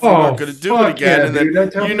yourself you weren't going to do it again? Yeah,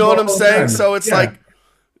 and then you know what I'm saying? So it's like,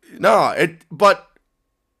 but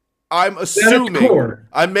I'm assuming,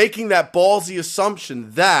 I'm making that ballsy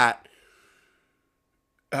assumption that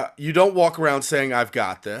you don't walk around saying, I've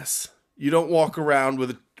got this. You don't walk around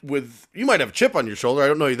with you might have a chip on your shoulder. I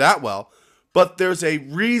don't know you that well, but there's a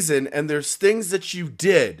reason and there's things that you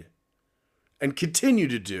did and continue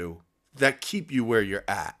to do that keep you where you're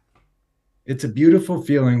at. It's a beautiful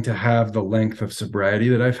feeling to have the length of sobriety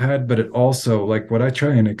that I've had, but it also, like what I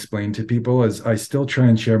try and explain to people is I still try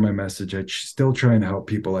and share my message. I still try and help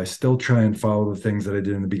people. I still try and follow the things that I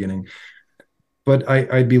did in the beginning. But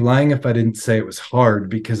I'd be lying if I didn't say it was hard,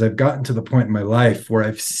 because I've gotten to the point in my life where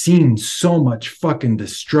I've seen so much fucking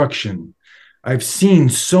destruction. I've seen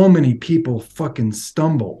so many people fucking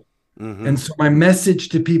stumble. Mm-hmm. And so my message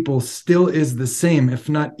to people still is the same, if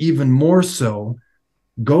not even more so.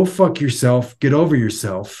 Go fuck yourself, get over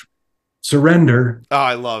yourself, surrender. Oh,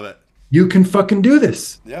 I love it. You can fucking do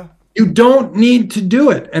this. Yeah. You don't need to do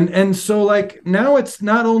it. And so like now it's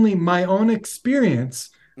not only my own experience,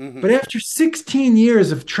 but after 16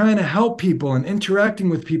 years of trying to help people and interacting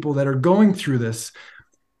with people that are going through this,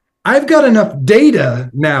 I've got enough data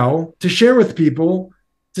now to share with people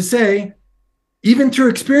to say, even through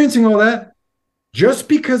experiencing all that, just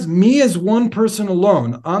because me as one person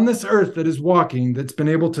alone on this earth that is walking, that's been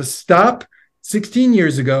able to stop 16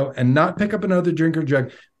 years ago and not pick up another drink or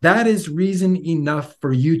drug, that is reason enough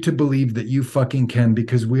for you to believe that you fucking can,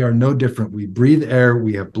 because we are no different. We breathe air.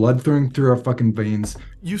 We have blood flowing through our fucking veins.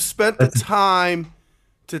 You spent the time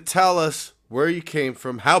to tell us where you came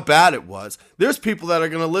from, how bad it was. There's people that are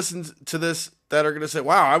going to listen to this that are going to say,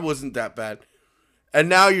 wow, I wasn't that bad. And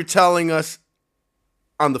now you're telling us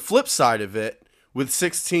on the flip side of it, with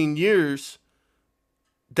 16 years,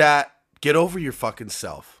 that get over your fucking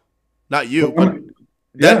self. Not you, but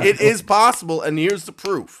that it is possible, and here's the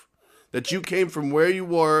proof that you came from where you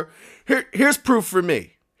were. Here's proof for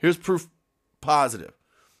me. Here's proof positive.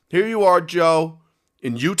 Here you are, Joe,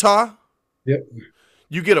 in Utah. Yep.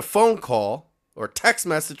 You get a phone call or text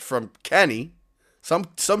message from Kenny, some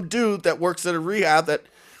dude that works at a rehab that,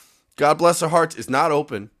 God bless their hearts, is not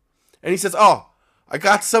open. And he says, oh, I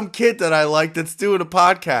got some kid that I like that's doing a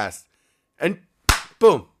podcast. And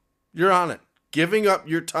boom, you're on it. Giving up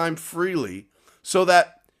your time freely so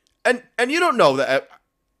that, and you don't know that,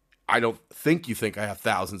 I don't think you think I have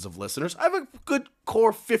thousands of listeners. I have a good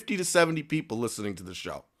core 50 to 70 people listening to the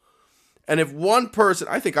show. And if one person,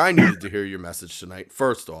 I think I needed to hear your message tonight.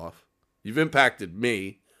 First off, you've impacted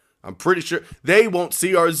me. I'm pretty sure they won't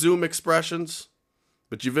see our Zoom expressions,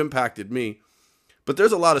 but you've impacted me. But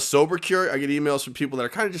there's a lot of sober curious. I get emails from people that are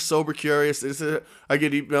kind of just sober curious. I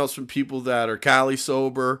get emails from people that are Cali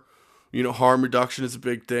sober. You know, harm reduction is a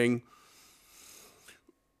big thing.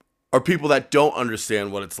 Or people that don't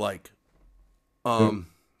understand what it's like.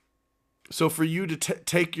 So for you to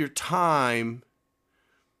take your time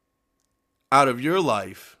out of your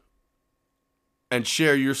life and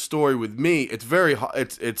share your story with me,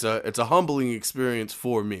 it's a humbling experience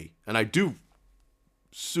for me, and I do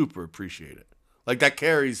super appreciate it. Like that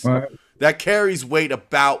carries weight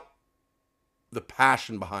about the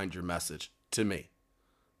passion behind your message to me,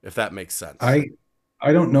 if that makes sense. I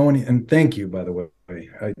don't know any, and thank you, by the way.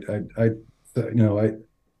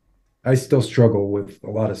 I still struggle with a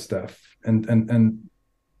lot of stuff, and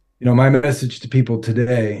my message to people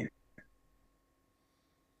today,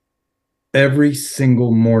 every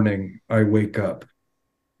single morning I wake up,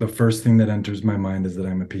 the first thing that enters my mind is that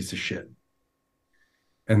I'm a piece of shit.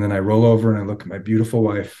 And then I roll over and I look at my beautiful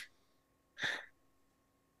wife.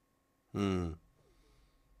 And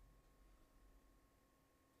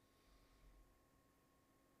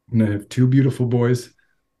I have 2 beautiful boys.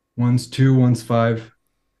 One's 2, one's 5.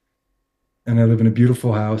 And I live in a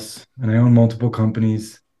beautiful house and I own multiple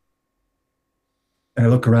companies. And I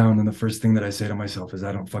look around and the first thing that I say to myself is,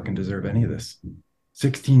 I don't fucking deserve any of this.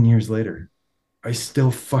 16 years later, I still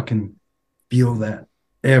fucking feel that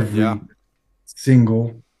every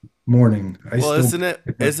single morning. Isn't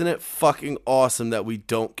it fucking awesome that we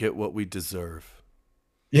don't get what we deserve?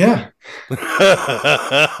 Yeah.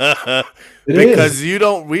 Because we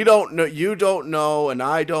don't know, you don't know, and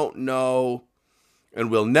I don't know, and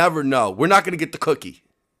we'll never know. We're not going to get the cookie,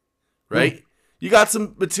 right? Mm. You got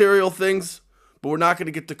some material things, but we're not going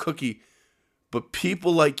to get the cookie. But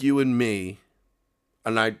people like you and me,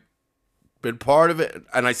 and I've been part of it,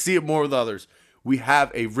 and I see it more with others, we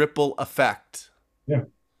have a ripple effect. Yeah.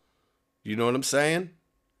 You know what I'm saying?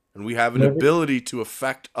 And we have an ability to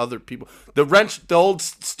affect other people. The old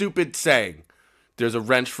stupid saying, there's a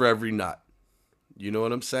wrench for every nut. You know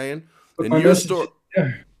what I'm saying? In your story,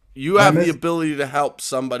 you have the ability to help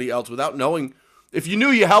somebody else without knowing. If you knew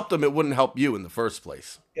you helped them, it wouldn't help you in the first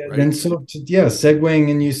place. Right? And so,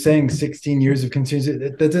 segueing and you saying 16 years of continuous,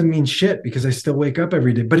 that doesn't mean shit because I still wake up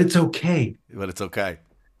every day. But it's okay.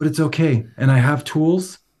 And I have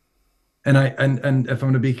tools. And if I'm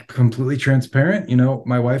going to be completely transparent,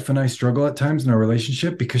 my wife and I struggle at times in our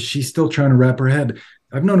relationship because she's still trying to wrap her head.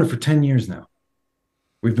 I've known her for 10 years now.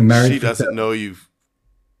 We've been married. She doesn't know you.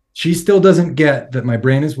 She still doesn't get that my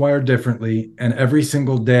brain is wired differently. And every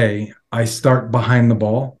single day I start behind the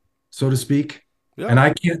ball, so to speak. Yeah. And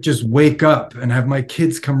I can't just wake up and have my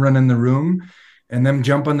kids come run in the room and them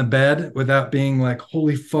jump on the bed without being like,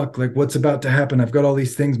 holy fuck, like what's about to happen? I've got all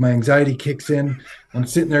these things. My anxiety kicks in. I'm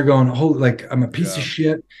sitting there going, holy, like I'm a piece of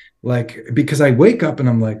shit. Like, because I wake up and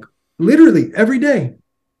I'm like, literally every day,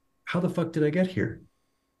 how the fuck did I get here?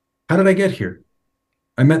 How did I get here?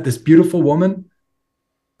 I met this beautiful woman.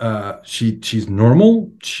 She's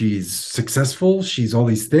normal. She's successful. She's all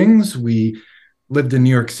these things. We lived in New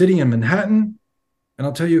York City and Manhattan. And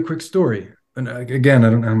I'll tell you a quick story. And again, I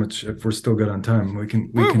don't know how much, if we're still good on time.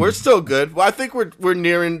 We're still good. Well, I think we're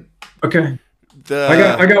nearing. Okay.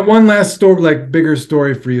 I got one last story, like bigger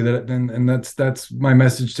story for you and that's my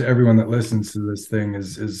message to everyone that listens to this thing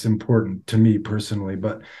is important to me personally.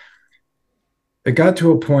 But it got to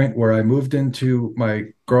a point where I moved into my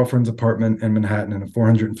girlfriend's apartment in Manhattan in a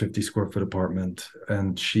 450 square foot apartment.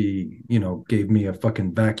 And she, gave me a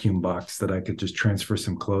fucking vacuum box that I could just transfer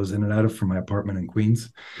some clothes in and out of from my apartment in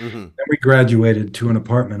Queens. Mm-hmm. Then we graduated to an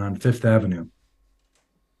apartment on Fifth Avenue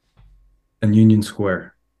in Union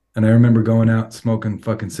Square. And I remember going out smoking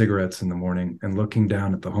fucking cigarettes in the morning and looking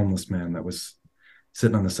down at the homeless man that was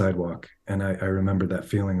sitting on the sidewalk. And I remember that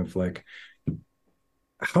feeling of like,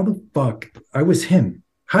 how the fuck? I was him.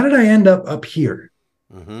 How did I end up here?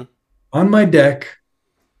 Mm-hmm. On my deck,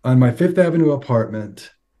 on my Fifth Avenue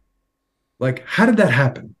apartment? Like, how did that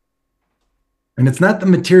happen? And it's not the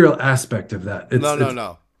material aspect of that.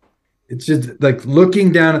 No. It's just like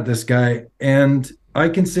looking down at this guy, and I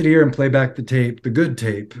can sit here and play back the tape, the good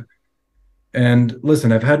tape. And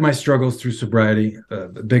listen, I've had my struggles through sobriety,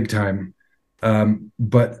 big time.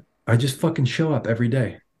 But I just fucking show up every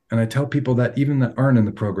day. And I tell people that even that aren't in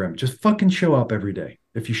the program, just fucking show up every day.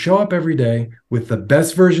 If you show up every day with the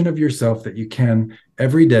best version of yourself that you can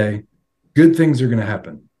every day, good things are going to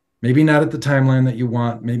happen. Maybe not at the timeline that you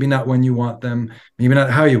want, maybe not when you want them, maybe not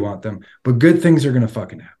how you want them, but good things are going to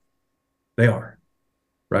fucking happen. They are,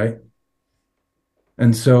 right?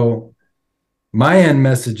 And so my end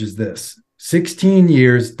message is this: 16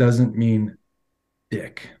 years doesn't mean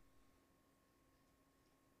dick.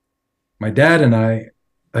 My dad and I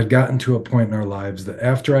had gotten to a point in our lives that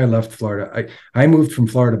after I left Florida, I moved from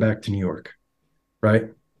Florida back to New York, right?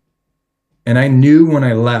 And I knew when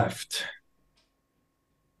I left,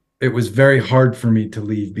 it was very hard for me to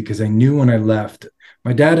leave because I knew when I left,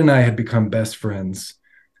 my dad and I had become best friends.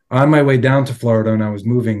 On my way down to Florida and I was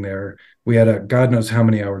moving there, we had a God knows how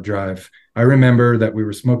many hour drive. I remember that we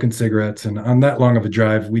were smoking cigarettes, and on that long of a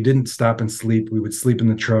drive, we didn't stop and sleep. We would sleep in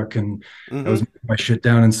the truck, and I was moving my shit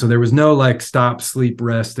down. And so there was no like stop, sleep,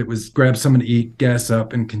 rest. It was grab something to eat, gas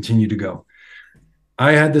up, and continue to go.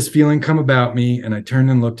 I had this feeling come about me, and I turned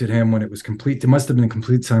and looked at him when it was complete. It must have been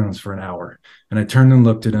complete silence for an hour. And I turned and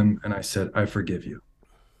looked at him, and I said, I forgive you.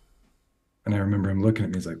 And I remember him looking at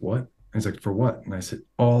me. He's like, what? And he's like, for what? And I said,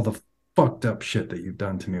 all the fucked up shit that you've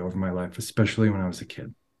done to me over my life, especially when I was a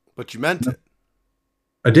kid. But you meant it.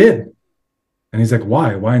 I did. And he's like,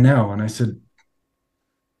 why? Why now? And I said,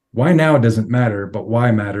 why now doesn't matter, but why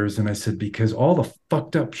matters. And I said, because all the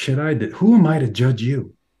fucked up shit I did, who am I to judge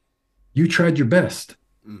you? You tried your best.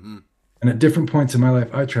 Mm-hmm. And at different points in my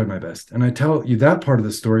life, I tried my best. And I tell you that part of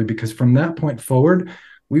the story because from that point forward,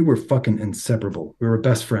 we were fucking inseparable. We were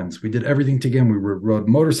best friends. We did everything together. We rode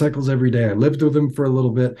motorcycles every day. I lived with him for a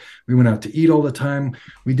little bit. We went out to eat all the time.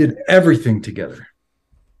 We did everything together.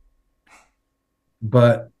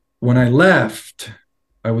 But when I left,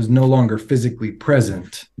 I was no longer physically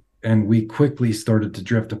present, and we quickly started to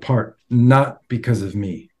drift apart, not because of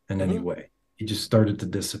me in any way. He just started to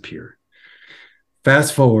disappear.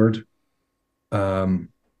 Fast forward, I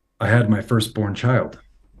had my firstborn child,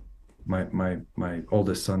 my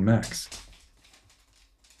oldest son, Max.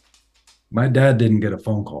 My dad didn't get a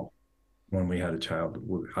phone call when we had a child.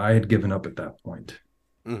 I had given up at that point.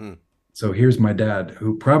 Mm-hmm. So here's my dad,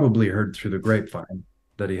 who probably heard through the grapevine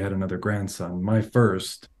that he had another grandson, my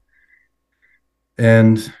first,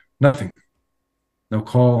 and nothing. No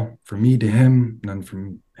call from me to him, none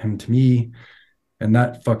from him to me. And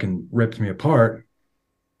that fucking ripped me apart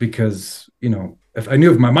because, you know, if I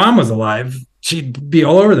knew if my mom was alive, she'd be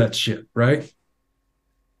all over that shit, right?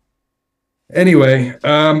 Anyway,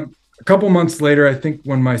 a couple months later, I think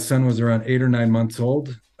when my son was around 8 or 9 months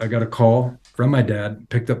old, I got a call from my dad,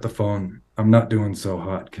 picked up the phone. I'm not doing so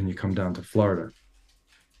hot. Can you come down to Florida?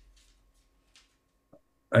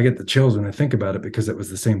 I get the chills when I think about it because it was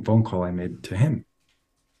the same phone call I made to him.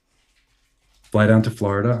 Fly down to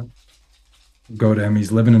Florida, go to him.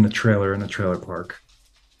 He's living in a trailer park.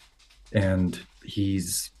 And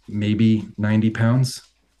he's maybe 90 pounds,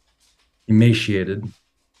 emaciated,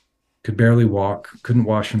 could barely walk, couldn't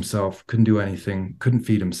wash himself, couldn't do anything, couldn't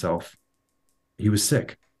feed himself. He was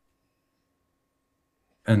sick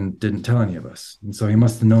and didn't tell any of us. And so he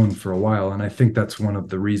must have known for a while. And I think that's one of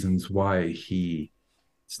the reasons why he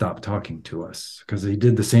stopped talking to us, because he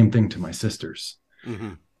did the same thing to my sisters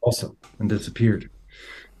also and disappeared.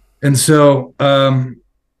 And so I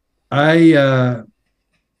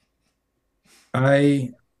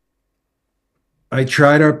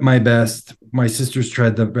tried my best. My sisters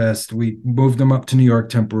tried their best. We moved them up to New York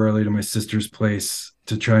temporarily to my sister's place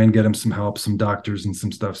to try and get him some help, some doctors and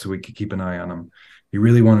some stuff so we could keep an eye on him. He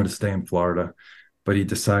really wanted to stay in Florida, but he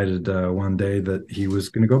decided one day that he was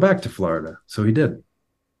going to go back to Florida. So he did.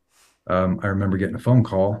 I remember getting a phone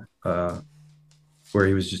call where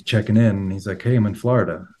he was just checking in, and he's like, hey, I'm in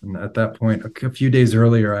Florida. And at that point, a few days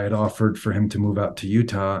earlier, I had offered for him to move out to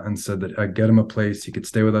Utah and said that I'd get him a place. He could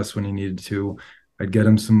stay with us when he needed to. I'd get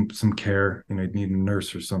him some care. You know, he'd need a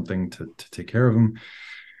nurse or something to take care of him.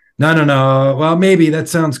 No. Well, maybe that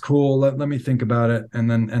sounds cool. Let me think about it.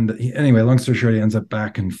 Anyway, long story short, he ends up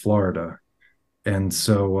back in Florida. And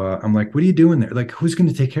so I'm like, what are you doing there? Like, who's going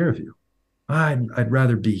to take care of you? I'd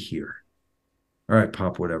rather be here. All right,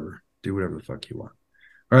 Pop, whatever. Do whatever the fuck you want.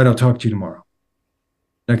 All right, I'll talk to you tomorrow.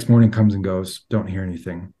 Next morning comes and goes. Don't hear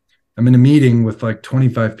anything. I'm in a meeting with like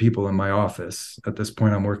 25 people in my office. At this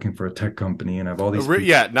point, I'm working for a tech company, and I have all these.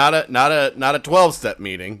 Yeah, not a 12-step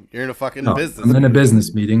meeting. You're in a fucking business. I'm in a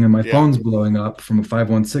business meeting, and my phone's blowing up from a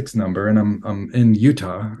 516 number, and I'm in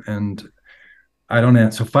Utah, and I don't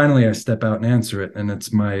answer. So finally, I step out and answer it, and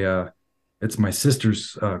it's my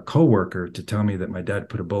sister's coworker to tell me that my dad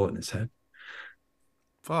put a bullet in his head.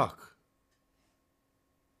 Fuck.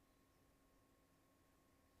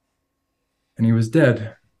 And he was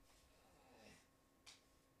dead.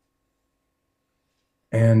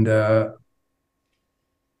 And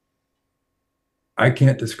I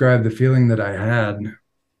can't describe the feeling that I had,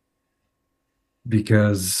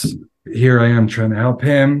 because here I am trying to help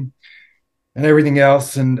him and everything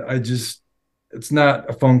else. And it's not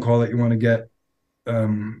a phone call that you want to get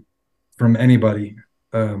from anybody.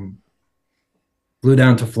 Flew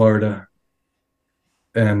down to Florida,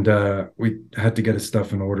 and we had to get his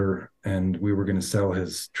stuff in order, and we were going to sell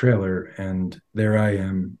his trailer. And there I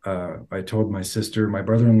am. I told my sister, my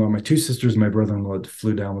brother-in-law, my two sisters, my brother-in-law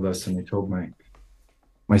flew down with us, and I told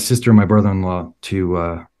my sister and my brother-in-law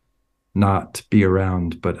to not be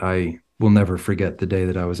around. But I will never forget the day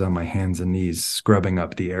that I was on my hands and knees scrubbing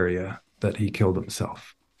up the area that he killed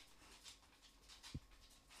himself.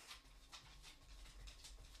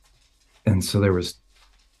 And so there was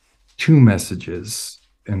two messages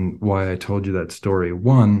and why I told you that story.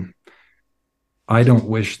 One, I don't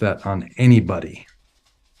wish that on anybody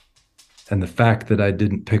And the fact that I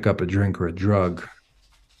didn't pick up a drink or a drug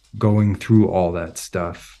going through all that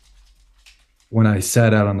stuff, when I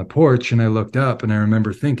sat out on the porch and I looked up and I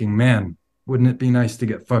remember thinking, man, wouldn't it be nice to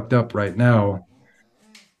get fucked up right now?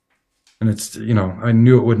 And it's, I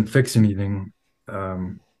knew it wouldn't fix anything.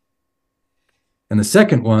 And the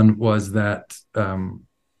second one was that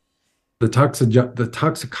the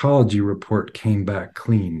toxicology report came back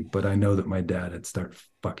clean, but I know that my dad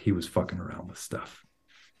he was fucking around with stuff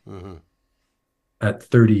at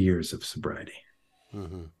 30 years of sobriety.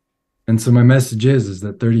 And so my message is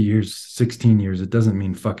that 30 years, 16 years, it doesn't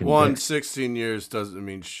mean fucking One, dick. 16 years doesn't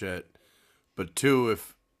mean shit. But two,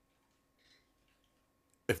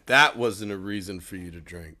 if that wasn't a reason for you to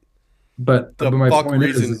drink, but my fuck point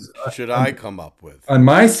reason is should I come up with? On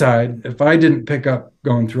my side, if I didn't pick up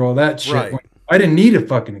going through all that shit, Right. I didn't need a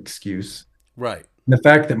fucking excuse. Right. And the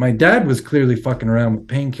fact that my dad was clearly fucking around with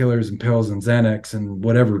painkillers and pills and Xanax and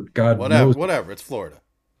whatever knows. Whatever. It's Florida.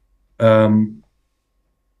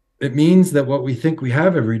 It means that what we think we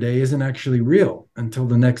have every day isn't actually real until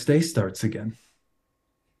the next day starts again.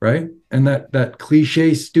 Right? And that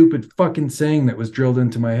cliche, stupid fucking saying that was drilled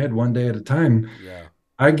into my head one day at a time. Yeah.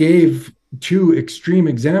 I gave 2 extreme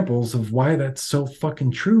examples of why that's so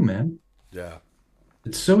fucking true, man. Yeah.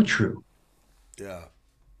 It's so true. Yeah.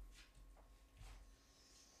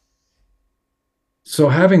 So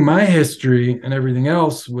having my history and everything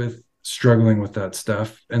else with struggling with that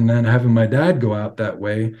stuff, and then having my dad go out that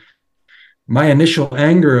way, my initial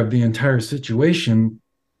anger of the entire situation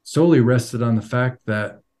solely rested on the fact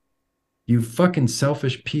that you fucking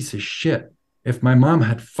selfish piece of shit. If my mom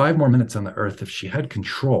had 5 more minutes on the earth, if she had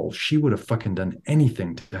control, she would have fucking done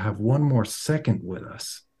anything to have 1 more second with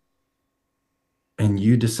us. And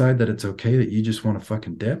you decide that it's okay that you just want to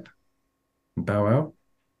fucking dip and bow out?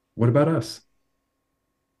 What about us?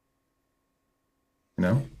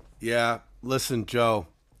 Yeah. Listen, Joe,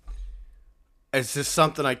 it's just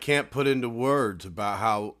something I can't put into words about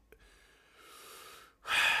how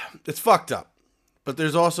it's fucked up. But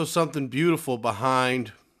there's also something beautiful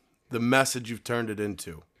behind the message you've turned it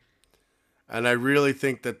into. And I really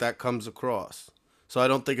think that comes across. So I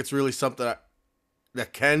don't think it's really something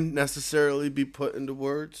that can necessarily be put into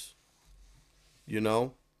words,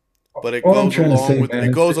 But it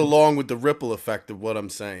goes along with the ripple effect of what I'm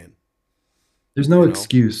saying. There's no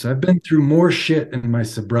excuse. I've been through more shit in my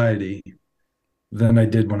sobriety than I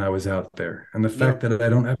did when I was out there. And the fact that I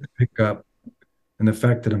don't have to pick up, and the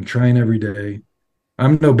fact that I'm trying every day,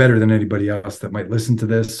 I'm no better than anybody else that might listen to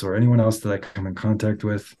this or anyone else that I come in contact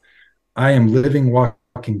with. I am living,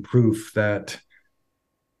 walking proof that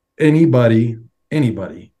anybody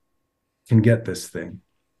can get this thing.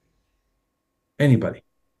 Anybody.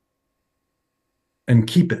 And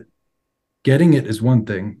keep it. Getting it is one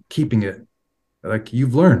thing. Keeping it, like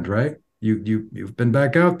you've learned, right? You've been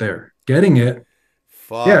back out there. Getting it.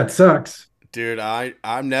 Fuck. Yeah, it sucks. Dude,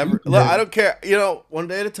 I'm never, look, I don't care, one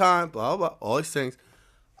day at a time, blah, blah, all these things.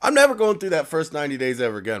 I'm never going through that first 90 days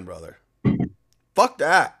ever again, brother. Fuck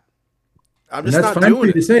that. I'm just not doing it. That's fine for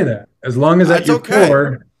you to say that. As long as at your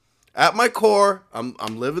core. At my core, I'm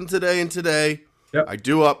living today and today. Yep.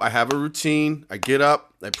 I have a routine. I get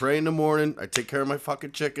up, I pray in the morning, I take care of my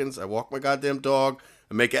fucking chickens, I walk my goddamn dog,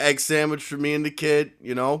 I make an egg sandwich for me and the kid,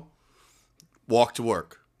 walk to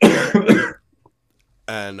work.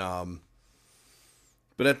 And,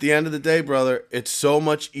 but at the end of the day, brother, it's so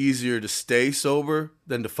much easier to stay sober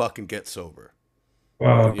than to fucking get sober.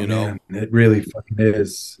 Wow, man, it really fucking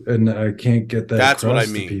is, and I can't get that. That's what I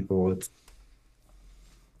mean. To people, it's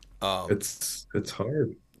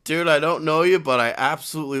hard, dude. I don't know you, but I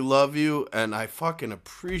absolutely love you, and I fucking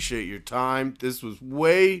appreciate your time. This was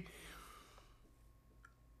way.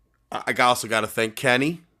 I also got to thank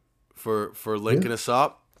Kenny for linking us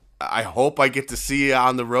up. I hope I get to see you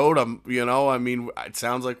on the road. It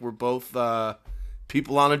sounds like we're both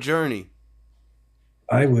people on a journey.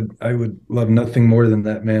 I would love nothing more than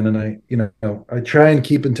that, man. And I try and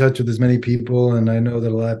keep in touch with as many people, and I know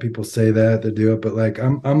that a lot of people say that they do it, but like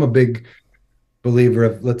I'm a big believer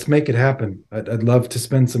of let's make it happen. I'd love to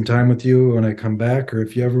spend some time with you when I come back, or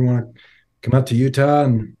if you ever want to come out to Utah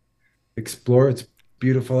and explore. It's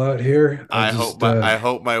beautiful out here. I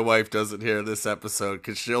hope my wife doesn't hear this episode,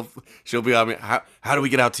 because she'll be on me. How do we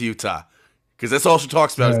get out to Utah? Because that's all she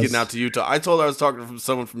talks about is getting out to Utah. I told her I was talking to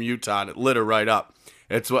someone from Utah, and it lit her right up.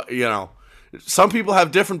 It's what some people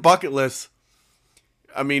have different bucket lists.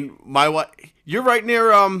 I mean, my wife, you're right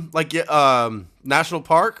near national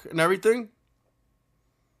park and everything.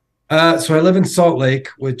 So I live in Salt Lake,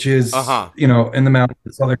 which is in the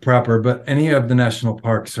mountains, Salt Lake proper. But any of the national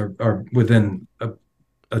parks are within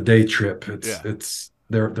a day trip. It's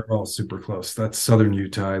they're all super close. That's southern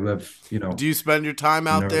Utah. I live, Do you spend your time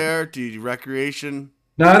out north. there? Do you recreation?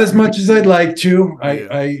 Not as much as I'd like to. Yeah.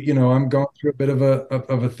 I'm going through a bit of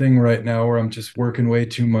a thing right now where I'm just working way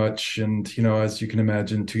too much, and as you can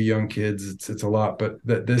imagine, 2 young kids, it's a lot. But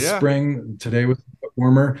this spring, today was a bit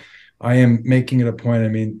warmer. I am making it a point. I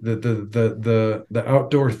mean, the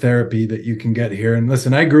outdoor therapy that you can get here. And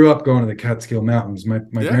listen, I grew up going to the Catskill Mountains. My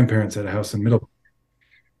grandparents had a house in Middle.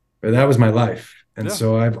 That was my life. And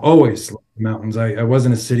so I've always loved the mountains. I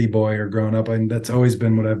wasn't a city boy or growing up. That's always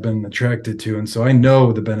been what I've been attracted to. And so I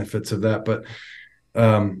know the benefits of that. But,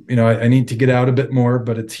 I need to get out a bit more,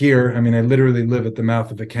 but it's here. I mean, I literally live at the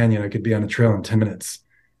mouth of a canyon. I could be on a trail in 10 minutes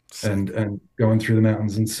and going through the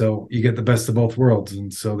mountains. And so you get the best of both worlds.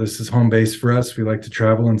 And so this is home base for us. We like to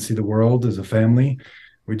travel and see the world as a family.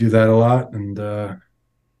 We do that a lot. And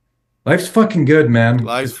life's fucking good, man.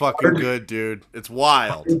 Life's fucking good, dude. It's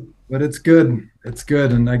wild. But it's good. It's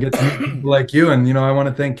good. And I get to meet people like you. And, I want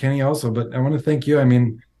to thank Kenny also, but I want to thank you. I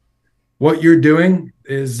mean, what you're doing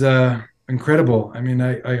is incredible. I mean,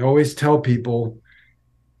 I always tell people,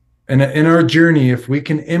 and in our journey, if we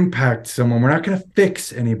can impact someone, we're not going to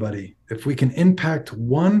fix anybody. If we can impact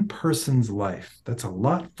one person's life, that's a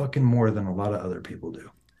lot fucking more than a lot of other people do.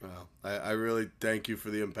 Well, I really thank you for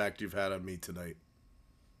the impact you've had on me tonight.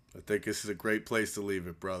 I think this is a great place to leave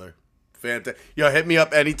it, brother. Fantastic. Yo, hit me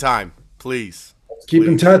up anytime, please. Let's keep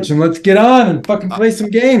in touch and let's get on and fucking play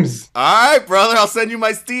some games. All right, brother. I'll send you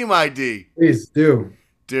my Steam ID. Please do.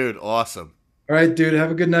 Dude, awesome. All right, dude.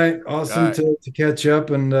 Have a good night. Awesome right. to catch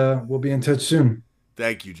up, and we'll be in touch soon.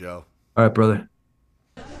 Thank you, Joe. All right, brother.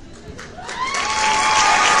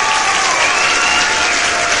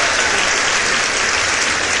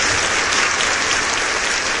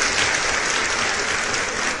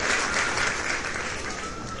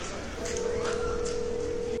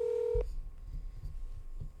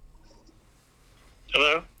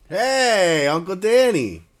 Hello? Hey, Uncle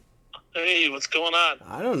Danny. Hey, what's going on?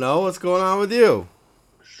 I don't know. What's going on with you?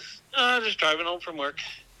 Just driving home from work.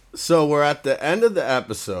 So we're at the end of the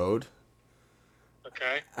episode.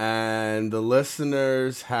 Okay. And the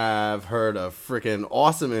listeners have heard a freaking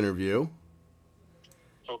awesome interview.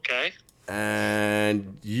 Okay.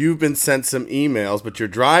 And you've been sent some emails, but you're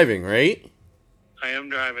driving, right? I am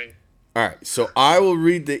driving. All right. So I will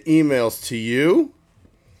read the emails to you,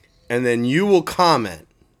 and then you will comment.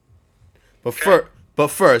 But, but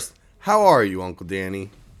first, how are you, Uncle Danny?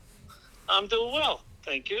 I'm doing well.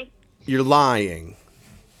 Thank you. You're lying.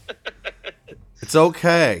 It's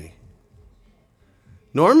okay.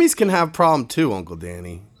 Normies can have problem too, Uncle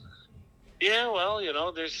Danny. Yeah, well,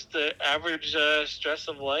 there's the average stress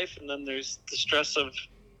of life, and then there's the stress of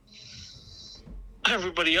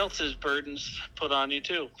everybody else's burdens put on you,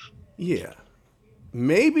 too. Yeah.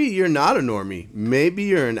 Maybe you're not a normie. Maybe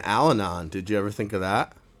you're an Al-Anon. Did you ever think of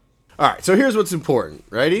that? All right, so here's what's important.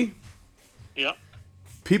 Ready? Yep.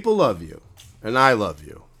 People love you, and I love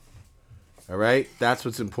you. All right? That's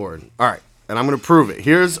what's important. All right, and I'm going to prove it.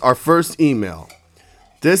 Here's our first email.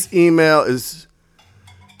 This email is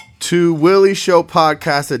to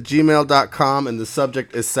willieshowpodcast@gmail.com, and the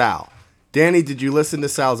subject is Sal. Danny, did you listen to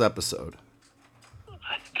Sal's episode?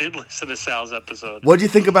 I did listen to Sal's episode. What do you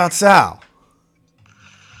think about Sal?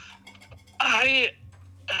 I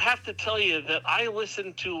have to tell you that I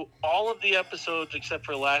listened to all of the episodes except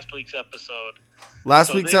for last week's episode.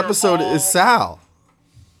 Last week's episode is Sal.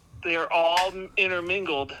 They're all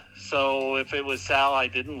intermingled, so if it was Sal, I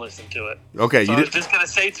didn't listen to it. Okay, so I was just going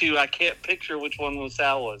to say to you, I can't picture which one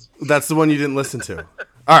Sal was. That's the one you didn't listen to.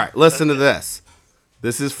 All right, listen to this.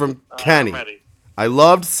 This is from Kenny. I'm ready. I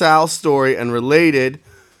loved Sal's story and related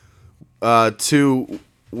to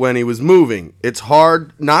when he was moving. It's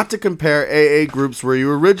hard not to compare AA groups where you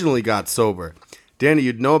originally got sober. Danny,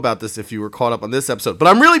 you'd know about this if you were caught up on this episode. But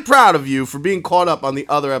I'm really proud of you for being caught up on the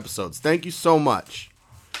other episodes. Thank you so much.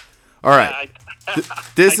 All right. I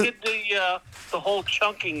did the whole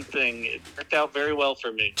chunking thing. It worked out very well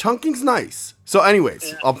for me. Chunking's nice. So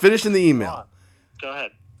anyways, I'm finishing the email. Go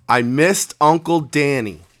ahead. I missed Uncle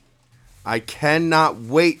Danny. I cannot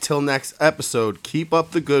wait till next episode. Keep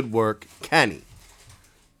up the good work, Kenny.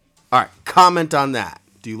 All right, comment on that.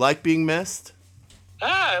 Do you like being missed?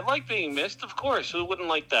 I like being missed, of course. Who wouldn't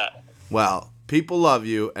like that? Well, people love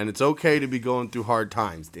you, and it's okay to be going through hard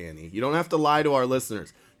times, Danny. You don't have to lie to our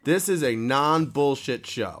listeners. This is a non-bullshit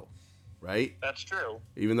show, right? That's true.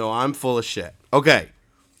 Even though I'm full of shit. Okay,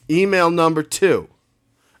 email number 2.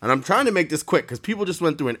 And I'm trying to make this quick because people just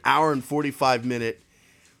went through an hour and 45-minute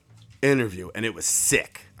interview, and it was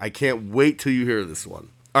sick. I can't wait till you hear this one.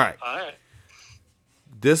 All right. All right.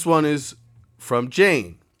 This one is from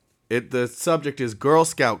Jane. The subject is Girl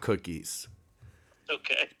Scout cookies.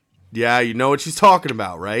 Okay. Yeah, you know what she's talking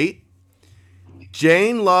about, right?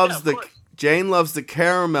 Jane loves the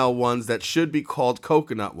caramel ones that should be called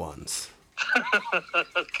coconut ones.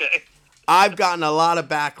 Okay. I've gotten a lot of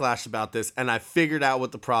backlash about this, and I figured out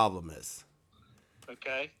what the problem is.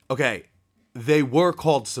 Okay. Okay, they were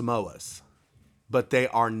called Samoas, but they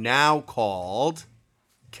are now called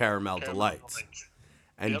Caramel Delights.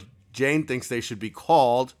 And Yep. Jane thinks they should be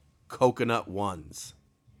called Coconut Ones.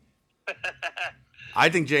 I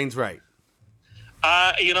think Jane's right.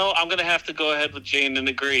 I'm going to have to go ahead with Jane and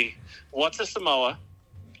agree. What's a Samoa?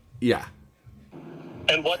 Yeah.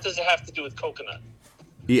 And what does it have to do with coconut?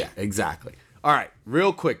 Yeah, exactly. All right,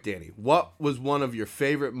 real quick, Danny. What was one of your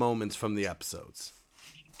favorite moments from the episodes?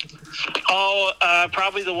 Oh,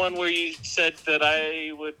 probably the one where you said that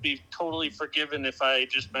I would be totally forgiven if I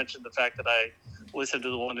just mentioned the fact that I listened to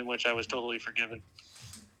the one in which I was totally forgiven.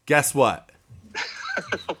 Guess what?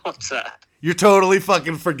 What's that? You're totally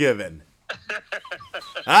fucking forgiven.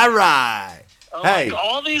 All right. Hey. Like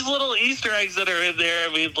all these little Easter eggs that are in there,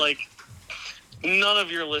 I mean, like, none of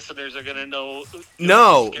your listeners are going to know.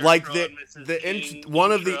 No, like one of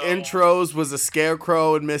the intro. intros was a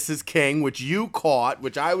Scarecrow and Mrs. King, which you caught,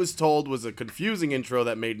 which I was told was a confusing intro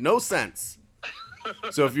that made no sense.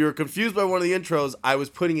 So if you were confused by one of the intros, I was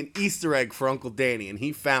putting an Easter egg for Uncle Danny, and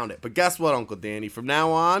he found it. But guess what, Uncle Danny? From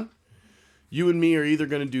now on, you and me are either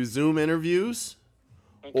going to do Zoom interviews,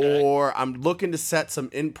 or I'm looking to set some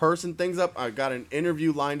in-person things up. I got an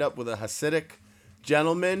interview lined up with a Hasidic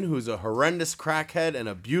gentleman who's a horrendous crackhead and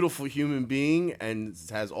a beautiful human being and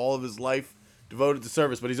has all of his life devoted to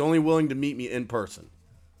service, but he's only willing to meet me in person.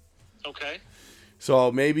 Okay.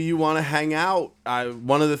 So maybe you want to hang out.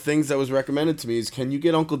 One of the things that was recommended to me is, can you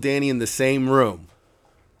get Uncle Danny in the same room?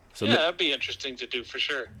 So yeah, that'd be interesting to do for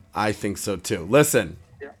sure. I think so too. Listen,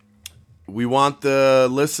 we want the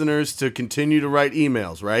listeners to continue to write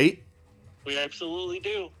emails, right? We absolutely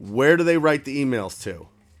do. Where do they write the emails to?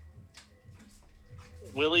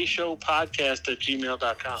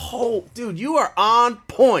 WillieShowPodcast@gmail.com. Oh, dude, you are on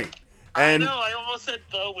point. And I know. I almost said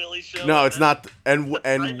the Willie Show. No, it's not. And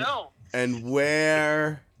I know. And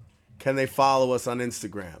where can they follow us on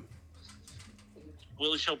Instagram?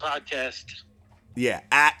 Willie Show Podcast. Yeah,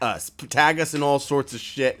 at us. Tag us in all sorts of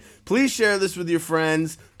shit. Please share this with your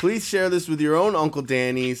friends. Please share this with your own Uncle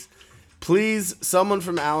Danny's. Please, someone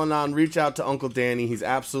from Al-Anon, reach out to Uncle Danny. He's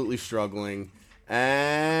absolutely struggling.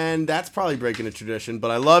 And that's probably breaking a tradition.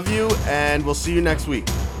 But I love you, and we'll see you next week.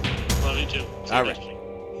 Love you too. All right.